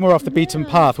bit more off the beaten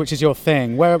path, which is your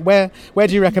thing. Where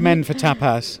do you recommend for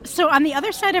tapas? So on the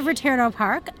other side of Retiro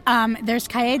Park, there's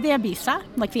Calle de Ibiza,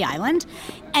 like the island,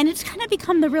 and it's kind of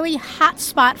become the really hot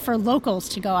spot for locals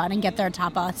to go out and get their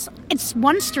tapas. It's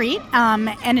one street,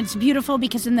 and it's beautiful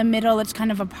because in the middle it's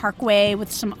kind of a parkway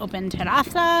with some open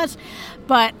terrazas,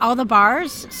 but all the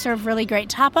bars serve really great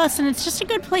tapas, and it's just a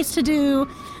good place to do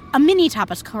a mini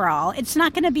tapas crawl. It's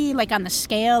not going to be like on the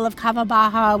scale of Cava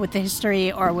Baja with the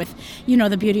history or with,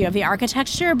 the beauty of the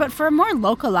architecture, but for a more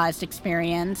localized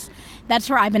experience, that's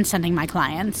where I've been sending my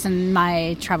clients and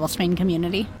my Travel Spain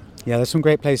community. Yeah, there's some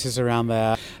great places around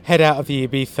there. Head out of the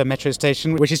Ibiza metro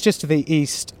station, which is just to the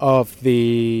east of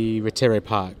the Retiro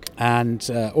Park, and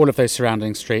all of those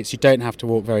surrounding streets. You don't have to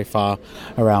walk very far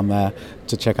around there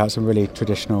to check out some really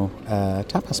traditional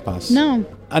tapas bars. No.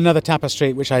 Another tapas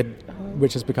street, which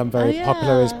has become very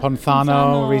popular, is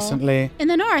Ponzano recently. In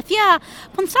the north, yeah.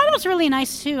 Ponzano's really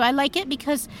nice too. I like it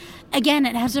because, again,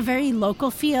 it has a very local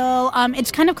feel.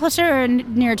 It's kind of closer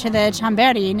near to the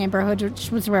Chamberí neighborhood, which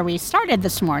was where we started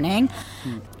this morning.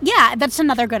 Yeah, that's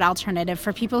another good alternative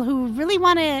for people who really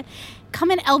want to come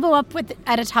and elbow up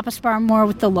at a tapas bar more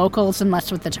with the locals and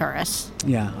less with the tourists.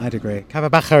 Yeah, I'd agree. Cava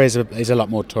Baja is a lot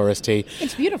more touristy.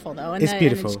 It's beautiful though, and it's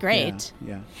beautiful. And it's great.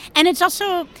 Yeah. And it's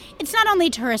not only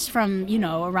tourists from,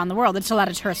 around the world, it's a lot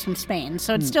of tourists from Spain.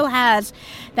 So it still has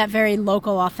that very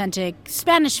local, authentic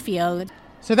Spanish feel.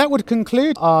 So that would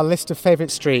conclude our list of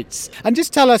favourite streets. And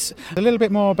just tell us a little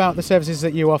bit more about the services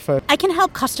that you offer. I can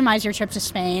help customize your trip to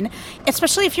Spain,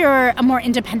 especially if you're a more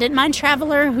independent mind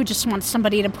traveler who just wants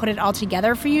somebody to put it all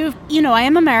together for you. I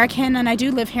am American and I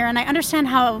do live here, and I understand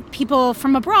how people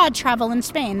from abroad travel in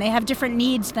Spain. They have different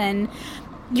needs than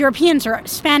Europeans or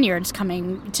Spaniards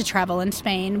coming to travel in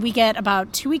Spain. We get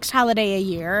about 2 weeks holiday a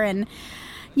year, and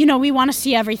we want to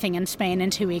see everything in Spain in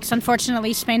 2 weeks.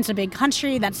 Unfortunately, Spain's a big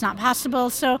country. That's not possible.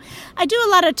 So I do a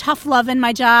lot of tough love in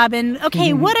my job. And,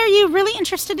 what are you really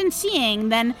interested in seeing?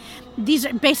 Then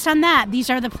based on that, these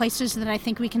are the places that I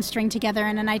think we can string together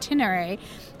in an itinerary.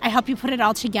 I help you put it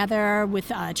all together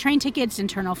with train tickets,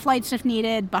 internal flights if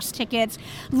needed, bus tickets,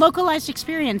 localized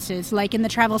experiences. Like in the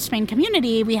Travel Spain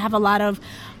community, we have a lot of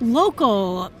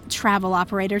local travel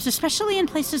operators, especially in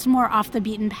places more off the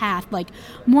beaten path, like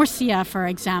Murcia, for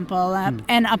example,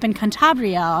 and up in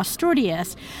Cantabria,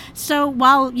 Asturias. So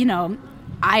while,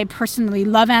 I personally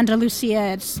love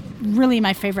Andalusia. It's really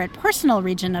my favorite personal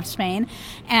region of Spain,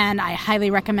 and I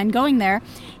highly recommend going there.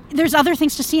 There's other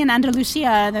things to see in Andalusia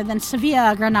other than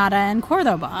Sevilla, Granada, and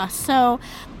Cordoba. So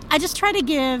I just try to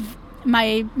give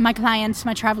my clients,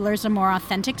 my travelers, a more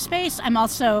authentic space. I'm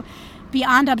also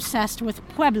beyond obsessed with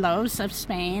pueblos of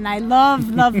Spain. I love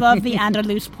the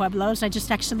Andalus pueblos. I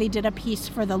just actually did a piece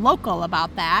for The Local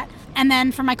about that. And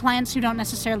then for my clients who don't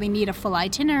necessarily need a full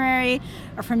itinerary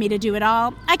or for me to do it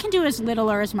all, I can do as little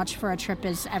or as much for a trip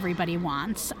as everybody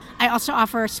wants. I also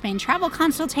offer Spain travel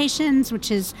consultations,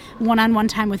 which is one-on-one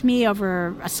time with me over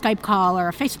a Skype call or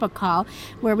a Facebook call,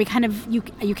 where we kind of, you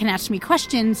can ask me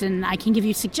questions and I can give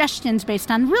you suggestions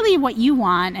based on really what you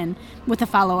want, and with a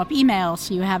follow-up email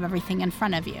so you have everything in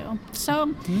front of you.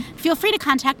 So feel free to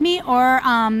contact me or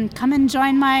come and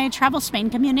join my Travel Spain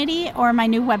community or my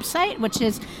new website, which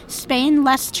is Spain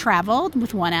Less Traveled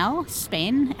with one L,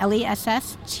 Spain,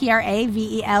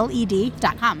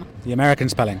 LESSTRAVELED.com. The American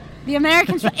spelling. The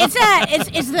American spelling.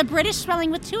 It's the British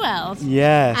spelling with two L's.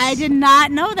 Yes. I did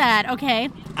not know that. Okay.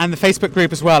 And the Facebook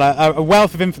group as well, a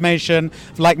wealth of information,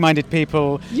 like-minded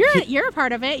people. You're a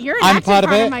part of it. You're an I'm active part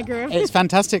of it. my group. It's a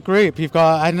fantastic group. You've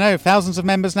got, I don't know, thousands of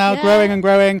members now, growing and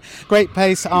growing. Great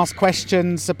place to ask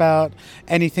questions about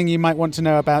anything you might want to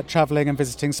know about traveling and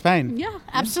visiting Spain. Yeah,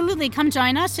 absolutely. Come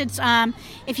join us. It's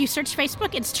if you search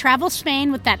Facebook, it's Travel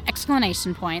Spain with that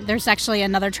exclamation point. There's actually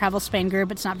another Travel Spain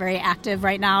group. It's not very active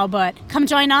right now, but come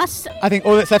join us. I think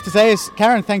all that's left to say is,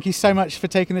 Karen, thank you so much for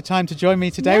taking the time to join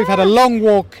me today. Yeah. We've had a long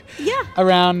walk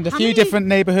around a few many- different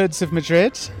neighbourhoods of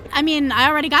Madrid. I mean, I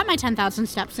already got my 10,000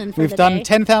 steps in for We've the done day.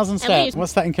 10,000 At steps. least.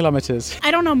 What's that in kilometres?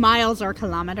 I don't know miles or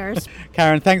kilometers.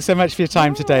 Karen, thanks so much for your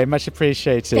time today. Much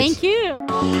appreciated. Thank you.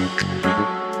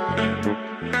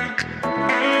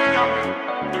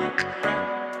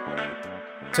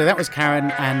 So that was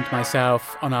Karen and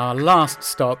myself on our last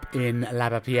stop in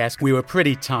Lavapiés. We were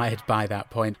pretty tired by that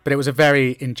point, but it was a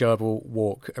very enjoyable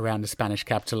walk around the Spanish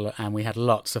capital, and we had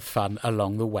lots of fun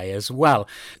along the way as well.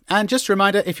 And just a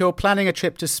reminder, if you're planning a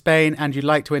trip to Spain and you'd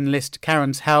like to enlist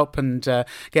Karen's help and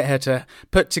get her to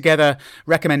put together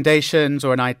recommendations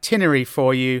or an itinerary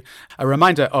for you, a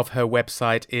reminder of her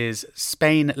website is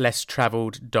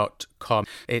spainlesstraveled.com.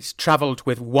 It's travelled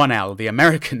with one L, the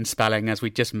American spelling, as we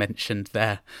just mentioned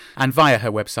there. And via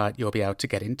her website, you'll be able to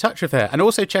get in touch with her. And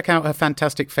also check out her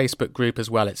fantastic Facebook group as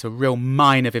well. It's a real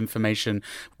mine of information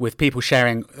with people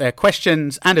sharing their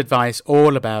questions and advice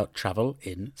all about travel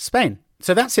in Spain.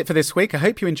 So that's it for this week. I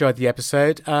hope you enjoyed the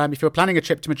episode. If you're planning a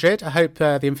trip to Madrid, I hope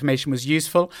the information was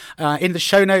useful. In the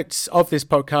show notes of this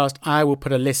podcast, I will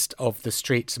put a list of the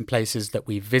streets and places that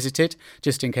we visited,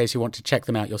 just in case you want to check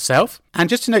them out yourself. And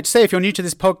just a note to say, if you're new to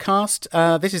this podcast,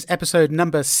 this is episode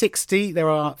number 60. There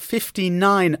are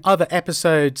 59 other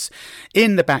episodes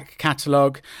in the back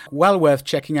catalogue, well worth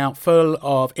checking out, full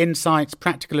of insights,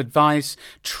 practical advice,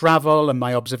 travel, and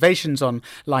my observations on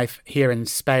life here in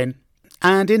Spain.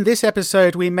 And in this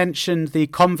episode, we mentioned the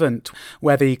convent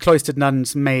where the cloistered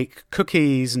nuns make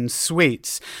cookies and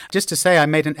sweets. Just to say, I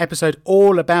made an episode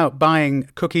all about buying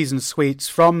cookies and sweets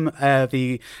from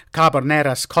the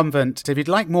Carboneras convent. So if you'd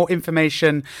like more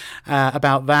information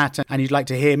about that and you'd like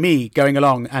to hear me going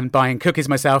along and buying cookies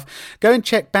myself, go and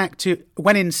check back to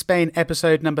When in Spain,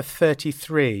 episode number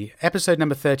 33. Episode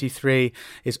number 33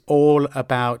 is all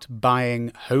about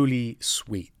buying holy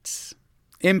sweets.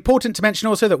 Important to mention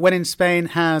also that When in Spain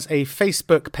has a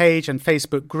Facebook page and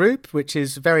Facebook group, which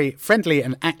is very friendly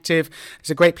and active. It's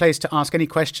a great place to ask any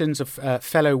questions of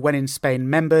fellow When in Spain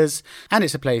members, and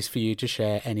it's a place for you to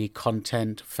share any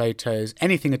content, photos,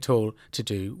 anything at all to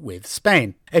do with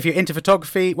Spain. If you're into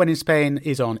photography, When in Spain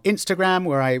is on Instagram,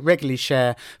 where I regularly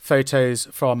share photos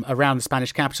from around the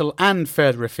Spanish capital and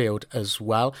further afield as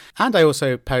well. And I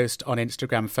also post on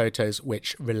Instagram photos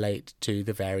which relate to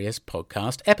the various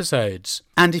podcast episodes.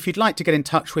 And if you'd like to get in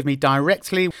touch with me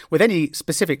directly with any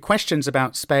specific questions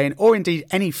about Spain, or indeed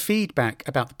any feedback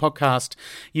about the podcast,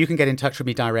 you can get in touch with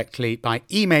me directly by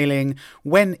emailing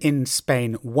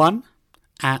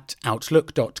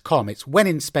wheninspain1@outlook.com. It's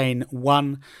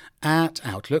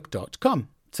wheninspain1@outlook.com.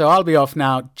 So I'll be off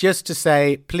now. Just to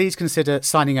say, please consider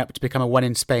signing up to become a When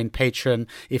in Spain patron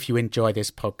if you enjoy this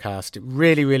podcast. It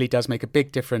really, really does make a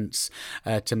big difference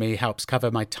to me, helps cover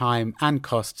my time and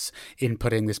costs in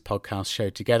putting this podcast show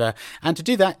together. And to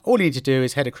do that, all you need to do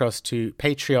is head across to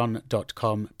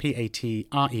patreon.com,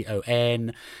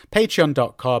 Patreon,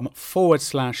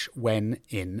 patreon.com/When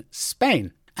in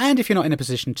Spain. And if you're not in a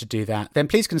position to do that, then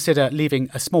please consider leaving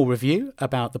a small review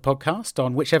about the podcast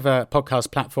on whichever podcast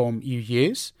platform you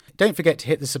use. Don't forget to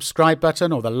hit the subscribe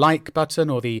button or the like button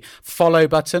or the follow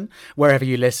button wherever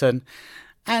you listen.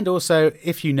 And also,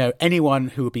 if you know anyone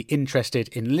who would be interested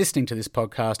in listening to this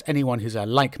podcast, anyone who's a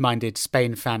like-minded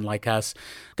Spain fan like us,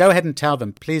 go ahead and tell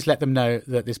them. Please let them know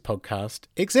that this podcast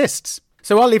exists.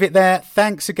 So I'll leave it there.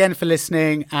 Thanks again for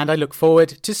listening, and I look forward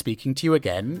to speaking to you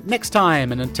again next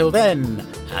time. And until then,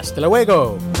 hasta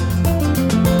luego.